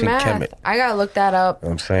 Ancient Kemet. I gotta look that up. You know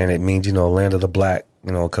what I'm saying? It means, land of the black,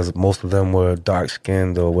 because most of them were dark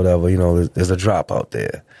skinned or whatever. There's a drop out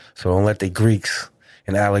there. So don't let the Greeks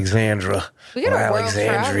in Alexandria or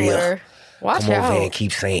Alexandria come over here and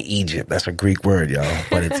keep saying Egypt. That's a Greek word, y'all.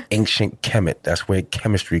 But it's ancient Kemet. That's where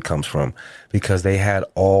chemistry comes from, because they had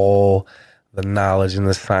all the knowledge and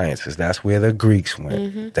the sciences. That's where the Greeks went.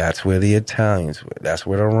 Mm-hmm. That's where the Italians went. That's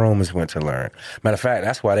where the Romans went to learn. Matter of fact,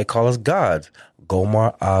 that's why they call us gods.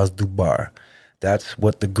 Gomar Az-Dubar. That's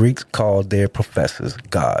what the Greeks called their professors,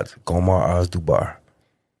 gods. Gomar Az-Dubar.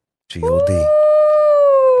 G-O-D.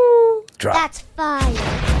 Drop. That's fire.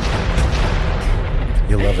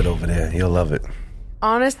 You'll love it over there. You'll love it.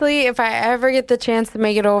 Honestly, if I ever get the chance to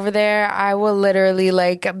make it over there, I will literally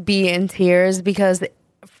be in tears, because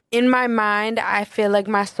in my mind, I feel like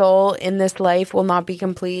my soul in this life will not be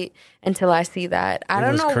complete until I see that. I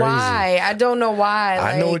don't know why. I don't know why.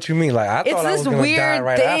 I know what you mean. I thought I was going to die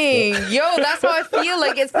right thing. after. Yo, that's how I feel.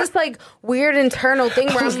 It's this weird internal thing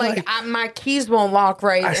where I'm my keys won't lock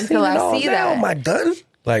right until I see that. Am I done?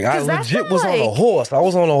 I legit was on a horse. I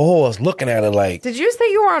was on a horse looking at it Did you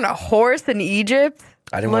say you were on a horse in Egypt?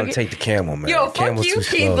 I didn't want to take the camel, man. Yo, fuck you,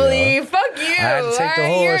 Keith Lee. Fuck you. I had to take the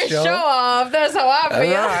horse, you're a show off. That's how I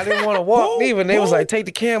feel. Nah, I didn't want to walk even. They was like, take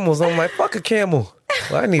the camels. I'm like, fuck a camel.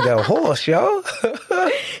 Well, I need that horse, y'all.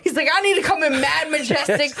 He's like, I need to come in mad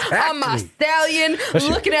majestic on my stallion,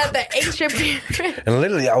 looking at the ancient pyramid. And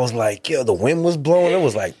literally, I was like, yo, the wind was blowing. It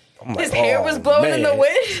was like, his hair was blowing in the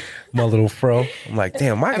wind. My little fro. I'm like,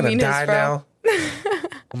 damn, am I going to die now?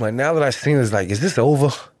 I'm like, now that I've seen this, is this over?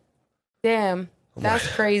 Damn. That's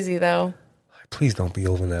crazy, though. Please don't be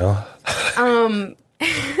over now.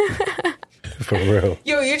 For real.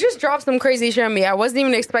 Yo, you just dropped some crazy shit on me. I wasn't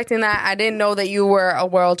even expecting that. I didn't know that you were a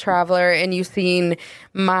world traveler and you've seen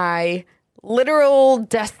my literal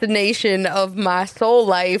destination of my soul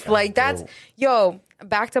life. Like, that's, yo,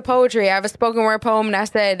 back to poetry. I have a spoken word poem and I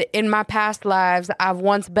said, in my past lives, I've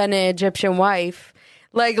once been an Egyptian wife.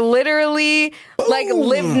 Like, literally, like,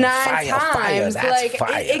 lived 9 times. Like,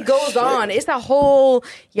 it goes on. It's a whole,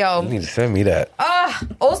 yo. You need to send me that.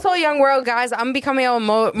 Also, Young World, guys, I'm becoming a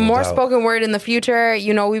more spoken word in the future.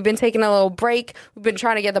 You know, we've been taking a little break. We've been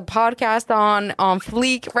trying to get the podcast on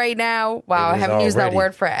fleek right now. Wow, I haven't used that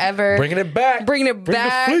word forever. Bringing it back. Bringing it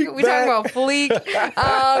back. We talking about fleek.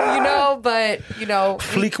 You know, but, you know.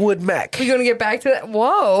 Fleetwood Mac. We're going to get back to that.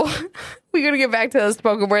 Whoa. We're going to get back to the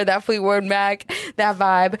spoken word, that Fleetwood Mac, that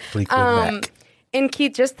vibe. Fleetwood Mac. And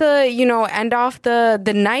Keith, just to, you know, end off the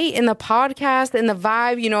night and the podcast and the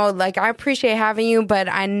vibe, you know, like, I appreciate having you, but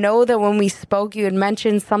I know that when we spoke, you had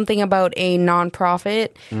mentioned something about a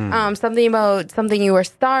nonprofit, something about something you were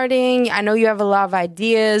starting. I know you have a lot of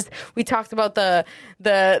ideas. We talked about the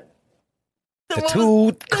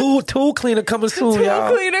tool cleaner coming soon, y'all.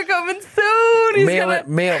 Tool cleaner coming soon.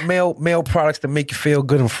 Mail products to make you feel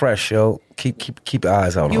good and fresh, yo. Keep your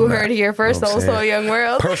eyes out on that. You heard it here first, you know also, Young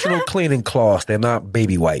World. Personal cleaning cloths. They're not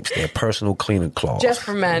baby wipes. They're personal cleaning cloths. Just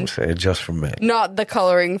for men. You know just for men. Not the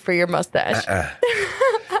coloring for your mustache.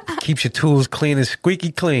 Keeps your tools clean and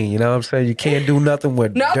squeaky clean. You know what I'm saying? You can't do nothing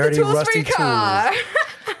with dirty, rusty tools.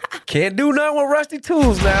 Can't do nothing with rusty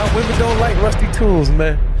tools now. Women don't like rusty tools,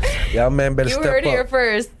 man. Y'all, man, better step up. You heard it here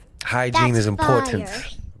first. Hygiene is important.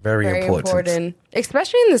 Very important.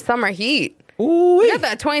 Especially in the summer heat. Ooh, you got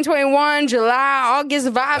that 2021, July, August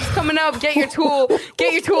vibes coming up. Get your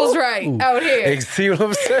tools right out here. See what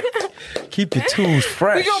I'm saying? Keep your tools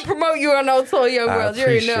fresh. We're going to promote you on Old Soul Young World. You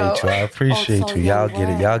already know. I appreciate you. Y'all get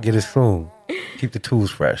it. Y'all get it soon. Keep the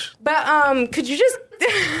tools fresh. But could you just...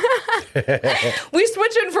 we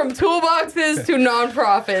switching from toolboxes to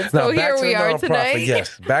nonprofits. So here we are tonight.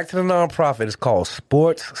 Yes, back to the nonprofit. It's called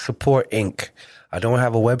Sports Support Inc. I don't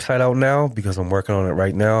have a website out now because I'm working on it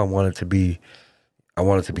right now. I want it to be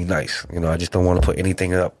nice. You know, I just don't want to put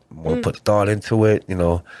anything up. I want to put thought into it. You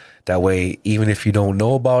know, that way, even if you don't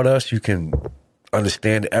know about us, you can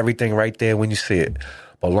understand everything right there when you see it.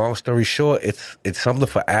 But long story short, it's something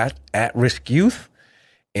for at-risk youth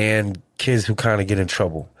and kids who kind of get in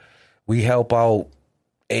trouble. We help out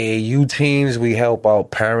AAU teams. We help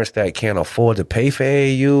out parents that can't afford to pay for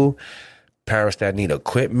AAU, parents that need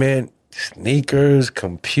equipment, sneakers,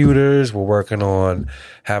 computers. We're working on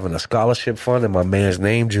having a scholarship fund in my man's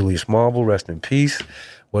name, Julius Marble, rest in peace.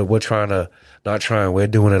 We're doing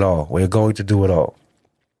it all. We're going to do it all.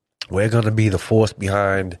 We're going to be the force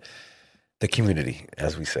behind the community,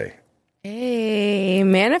 as we say. Hey,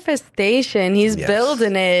 manifestation. He's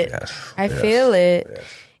building it. Yes, I feel it. Yes.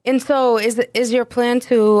 And so is your plan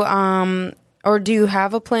to, or do you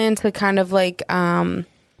have a plan to kind of like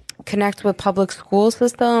connect with public school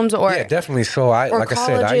systems? Or yeah, definitely. So I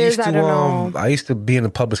used to be in the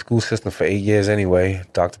public school system for 8 years anyway.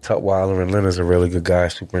 Dr. Tutwiler and Lynn is a really good guy,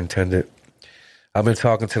 superintendent. I've been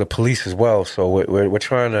talking to the police as well. So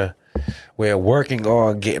we're working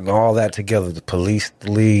on getting all that together. The police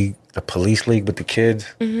league with the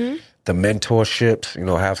kids, the mentorships, you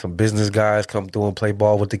know, have some business guys come through and play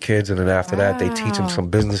ball with the kids. And then after that, they teach them some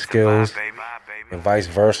business skills and vice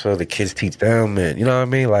versa. The kids teach them, and you know what I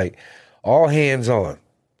mean? Like, all hands on,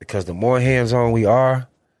 because the more hands on we are,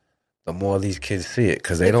 the more these kids see it.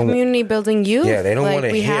 Because they don't community building youth. Yeah, they don't want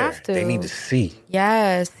to hear. Have to. They need to see.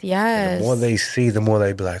 Yes. And the more they see, the more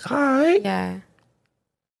they be like, all right. Yeah.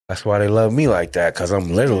 That's why they love me like that, because I'm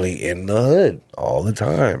literally in the hood all the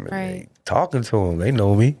time. Right. Talking to them, they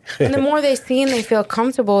know me. And the more they see and they feel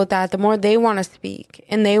comfortable with that, the more they want to speak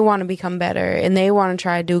and they want to become better and they want to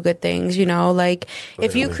try to do good things, you know? Like,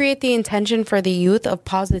 if you create the intention for the youth of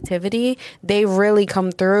positivity, they really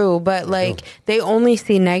come through. But, like, they only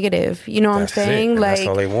see negative. You know what I'm saying? Like, that's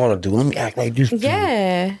all they want to do. Let me act like this.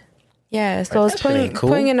 Yeah. Yeah. So it's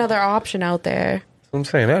putting another option out there. I'm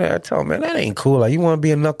saying, I tell them, man, that ain't cool. Like, you want to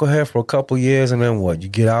be a knucklehead for a couple years and then what? You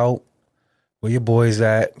get out, where your boys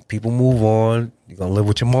at, people move on, you're going to live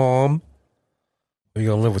with your mom, or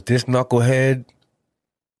you're going to live with this knucklehead?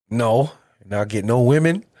 No. Not get no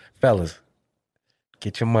women. Fellas,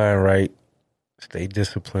 get your mind right. Stay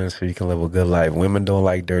disciplined so you can live a good life. Women don't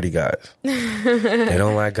like dirty guys. They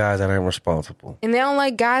don't like guys that ain't responsible. And they don't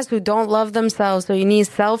like guys who don't love themselves. So you need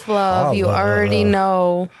self-love. You already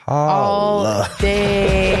know. All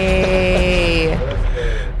day.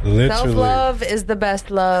 Literally. Self-love is the best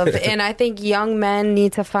love. And I think young men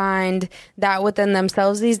need to find that within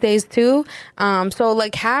themselves these days too. So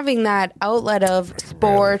like having that outlet of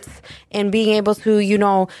sports and being able to, you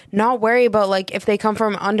know, not worry about like if they come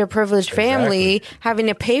from an underprivileged family, having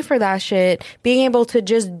to pay for that shit, being able to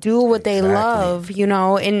just do what they love, you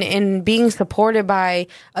know, and being supported by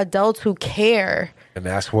adults who care. And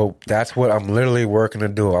that's what I'm literally working to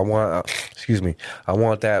do. I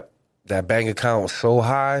want that bank account so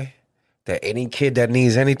high that any kid that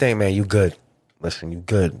needs anything, man, you good. Listen, you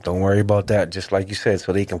good. Don't worry about that. Just like you said,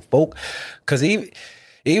 so they can focus. Because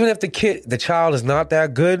even if the child is not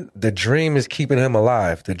that good, the dream is keeping him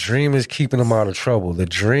alive. The dream is keeping him out of trouble. The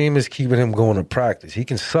dream is keeping him going to practice. He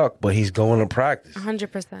can suck, but he's going to practice.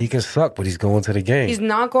 100%. He can suck, but he's going to the game. He's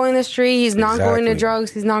not going to the street. He's not going to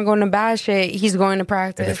drugs. He's not going to bad shit. He's going to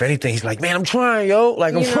practice. And if anything, he's like, man, I'm trying, yo.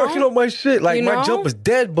 Like, I'm working on my shit. Like, my jump is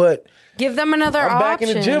dead, but... Give them another option. I'm back in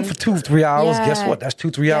the gym for 2-3 hours. Yeah. Guess what? That's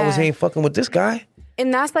 2-3 hours. He ain't fucking with this guy.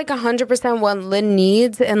 And that's like 100% what Lynn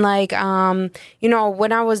needs. And like, you know,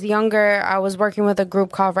 when I was younger, I was working with a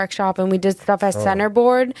group called Rec Shop, and we did stuff at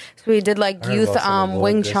Centerboard. So we did like youth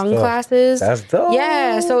Wing Chun classes. That's dope.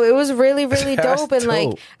 Yeah, so it was really, really dope. And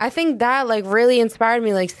like, I think that like really inspired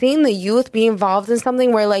me. Like seeing the youth be involved in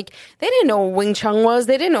something where like they didn't know what Wing Chun was,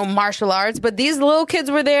 they didn't know martial arts, but these little kids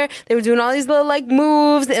were there. They were doing all these little like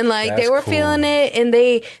moves, and like they were feeling it, and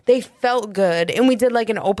they felt good. And we did like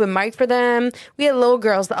an open mic for them. We had little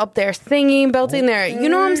girls up there singing, belting their, you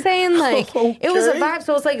know what I'm saying? Like, it was a vibe.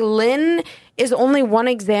 So it's like Lynn is only one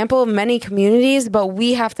example of many communities, but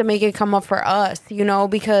we have to make it come up for us, you know,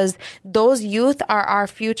 because those youth are our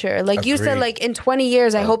future. Like you said, like in 20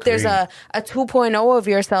 years, I hope there's a 2.0 of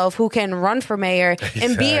yourself who can run for mayor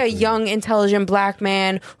and be a young, intelligent black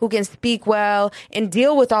man who can speak well and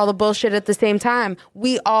deal with all the bullshit at the same time.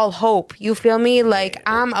 We all hope. You feel me? Like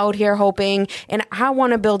I'm out here hoping, and I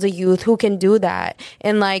want to build a youth who can do that.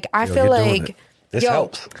 And like, I feel like... This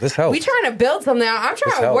helps. This helps. We trying to build something. I'm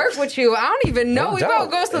trying to work with you. I don't even know. We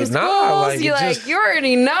gonna go some schools. Like, you like, you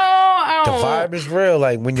already know. The vibe is real.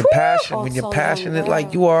 Like when you're passionate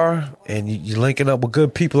like you are, and you're linking up with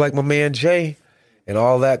good people like my man Jay, and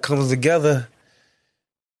all that comes together.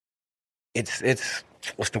 It's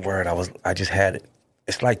what's the word? I just had it.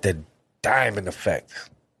 It's like the diamond effect.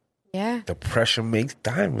 Yeah. The pressure makes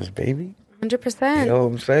diamonds, baby. 100%. You know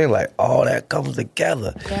what I'm saying? Like all that comes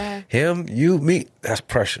together. Yeah. Him, you, me. That's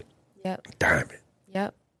pressure. Yep. Diamond.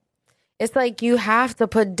 Yep. It's like you have to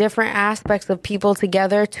put different aspects of people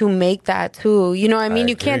together to make that too. You know what I mean?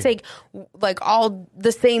 You can't take like all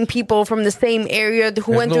the same people from the same area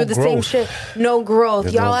who went through the same shit. No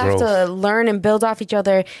growth. Y'all have to learn and build off each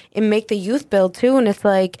other and make the youth build too. And it's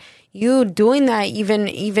like you doing that,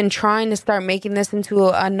 even trying to start making this into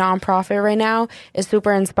a nonprofit right now is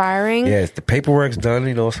super inspiring. Yeah, the paperwork's done.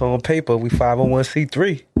 You know, it's on paper. We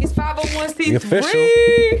 501c3. He's 501c3. We official.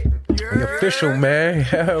 We official, man.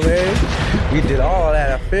 Man. We did all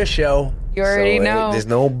that official. You already know. There's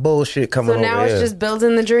no bullshit coming over So now it's just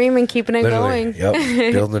building the dream and keeping it going.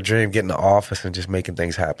 Yep. Building the dream, getting the office, and just making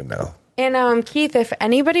things happen now. And Keith, if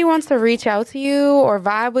anybody wants to reach out to you or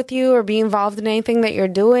vibe with you or be involved in anything that you're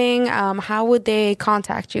doing, how would they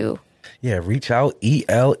contact you? Yeah, reach out,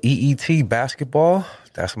 ELEET basketball.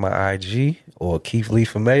 That's my IG. Or Keith Lee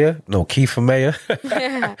for mayor. No, Keith for mayor.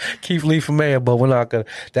 Keith Lee for mayor, but we're not going to.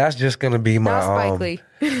 That's just going to be my.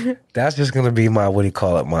 That's just going to be my, what do you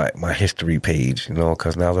call it, my history page, you know,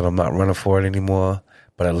 because now that I'm not running for it anymore.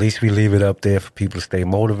 But at least we leave it up there for people to stay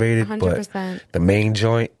motivated. 100%. But the main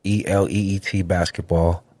joint, ELEET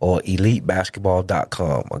basketball or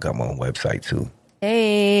elitebasketball.com. I got my own website too.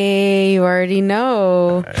 Hey, you already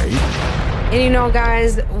know. And you know,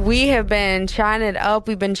 guys, we have been chatting it up.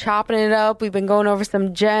 We've been chopping it up. We've been going over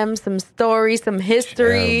some gems, some stories, some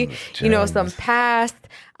history, gems. You know, some past.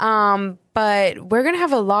 But we're going to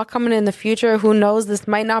have a lot coming in the future. Who knows? This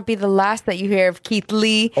might not be the last that you hear of Keith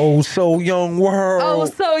Lee. Oh, so young world. Oh,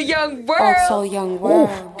 so young world. Oh, so young world.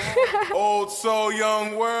 Oh, so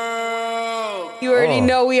young world. You already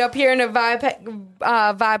know we up here in the Vibe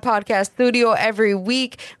Podcast studio every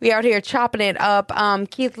week. We out here chopping it up.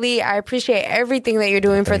 Keith Lee, I appreciate everything that you're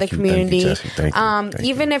doing for the community. Thank you.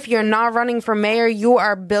 Even if you're not running for mayor, you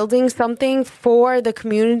are building something for the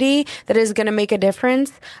community that is going to make a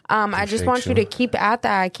difference. I just want you to keep at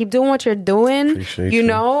that. Keep doing what you're doing. Appreciate you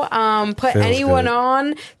know, put Feels anyone good.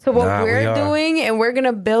 on to what we're doing, and we're going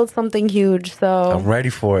to build something huge. So I'm ready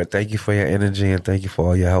for it. Thank you for your energy, and thank you for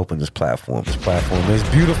all your help in this platform. This platform is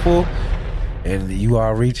beautiful, and you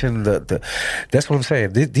are reaching the that's what I'm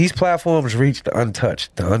saying. These platforms reach the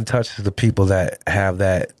untouched. The untouched is the people that have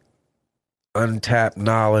that untapped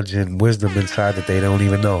knowledge and wisdom inside that they don't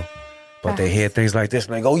even know. But they hear things like this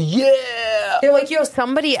and they go, yeah. They're like, yo,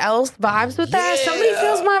 somebody else vibes with that? Somebody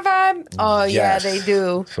feels my vibe? Oh, Yes. yeah, they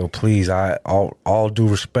do. So please, all due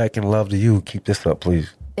respect and love to you. Keep this up,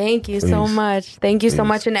 please. Thank you so much. Thank you so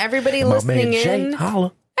much. And everybody listening in.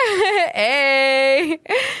 Holla. Hey.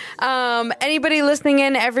 Anybody listening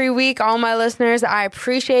in every week, all my listeners, I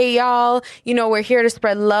appreciate y'all. You know, we're here to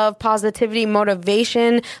spread love, positivity,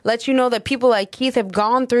 motivation, let you know that people like Keith have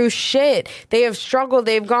gone through shit. They have struggled.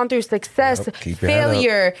 They've gone through success,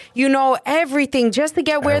 failure, you know, everything just to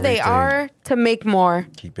get where they are to make more.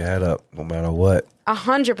 Keep your head up no matter what.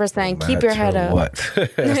 100%. Keep your head up. What?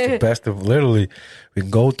 That's the best of literally. We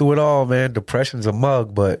can go through it all, man. Depression's a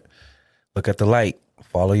mug, but look at the light.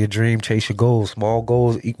 Follow your dream, chase your goals. Small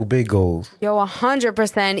goals equal big goals. Yo,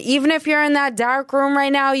 100%. Even if you're in that dark room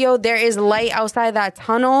right now, yo, there is light outside that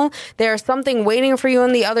tunnel. There's something waiting for you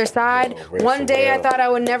on the other side. One day I thought I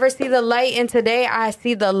would never see the light, and today I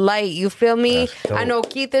see the light. You feel me? I know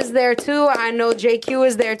Keith is there too. I know JQ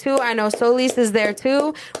is there too. I know Solis is there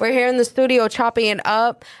too. We're here in the studio chopping it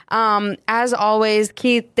up. As always,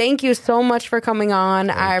 Keith, thank you so much for coming on.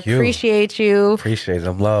 I appreciate you. Appreciate it.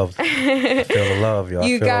 I'm loved. I feel the love, y'all.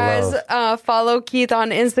 You guys follow Keith on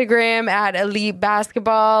Instagram at Elite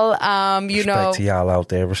Basketball. You know, respect to y'all out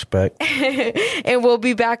there. Respect. And we'll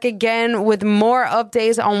be back again with more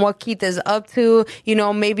updates on what Keith is up to. You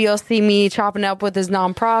know, maybe you'll see me chopping up with his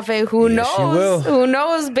nonprofit. Who knows? Who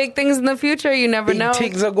knows? Big things in the future. You never know. Big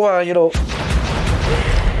things are going, you know.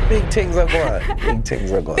 Big things are going. Big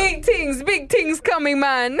things are going. Big things coming,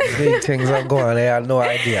 man. Big things are going. They had no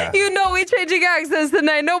idea. You know we changing accents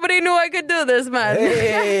tonight. Nobody knew I could do this, man.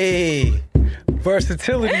 Hey.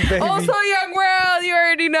 Versatility, baby. Also Young World, you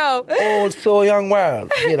already know. Also Young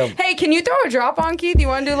World. Get 'em. Hey, can you throw a drop on, Keith? You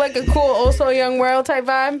want to do like a cool Also Young World type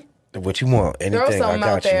vibe? What you want? Anything. Throw something I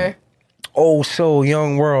got out there. You. Oh, so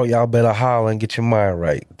Young World. Y'all better holler and get your mind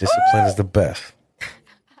right. Discipline is the best.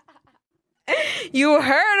 You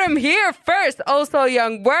heard him here first. Also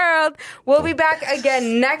Young World. We'll be back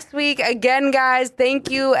again next week. Again, guys,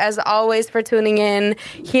 thank you as always for tuning in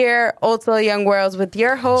here. Also Young Worlds with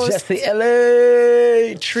your host Jesse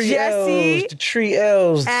LA. Tree L's. The Tree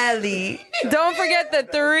L's. Ellie. Don't forget the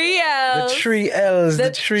 3 L's. The Tree L's.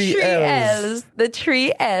 The Tree L's. The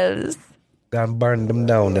Tree L's. Gotta burn them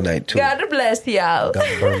down tonight too. God bless y'all.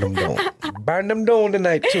 Gotta burn them down. Burn them down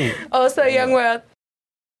tonight too. Also Young World.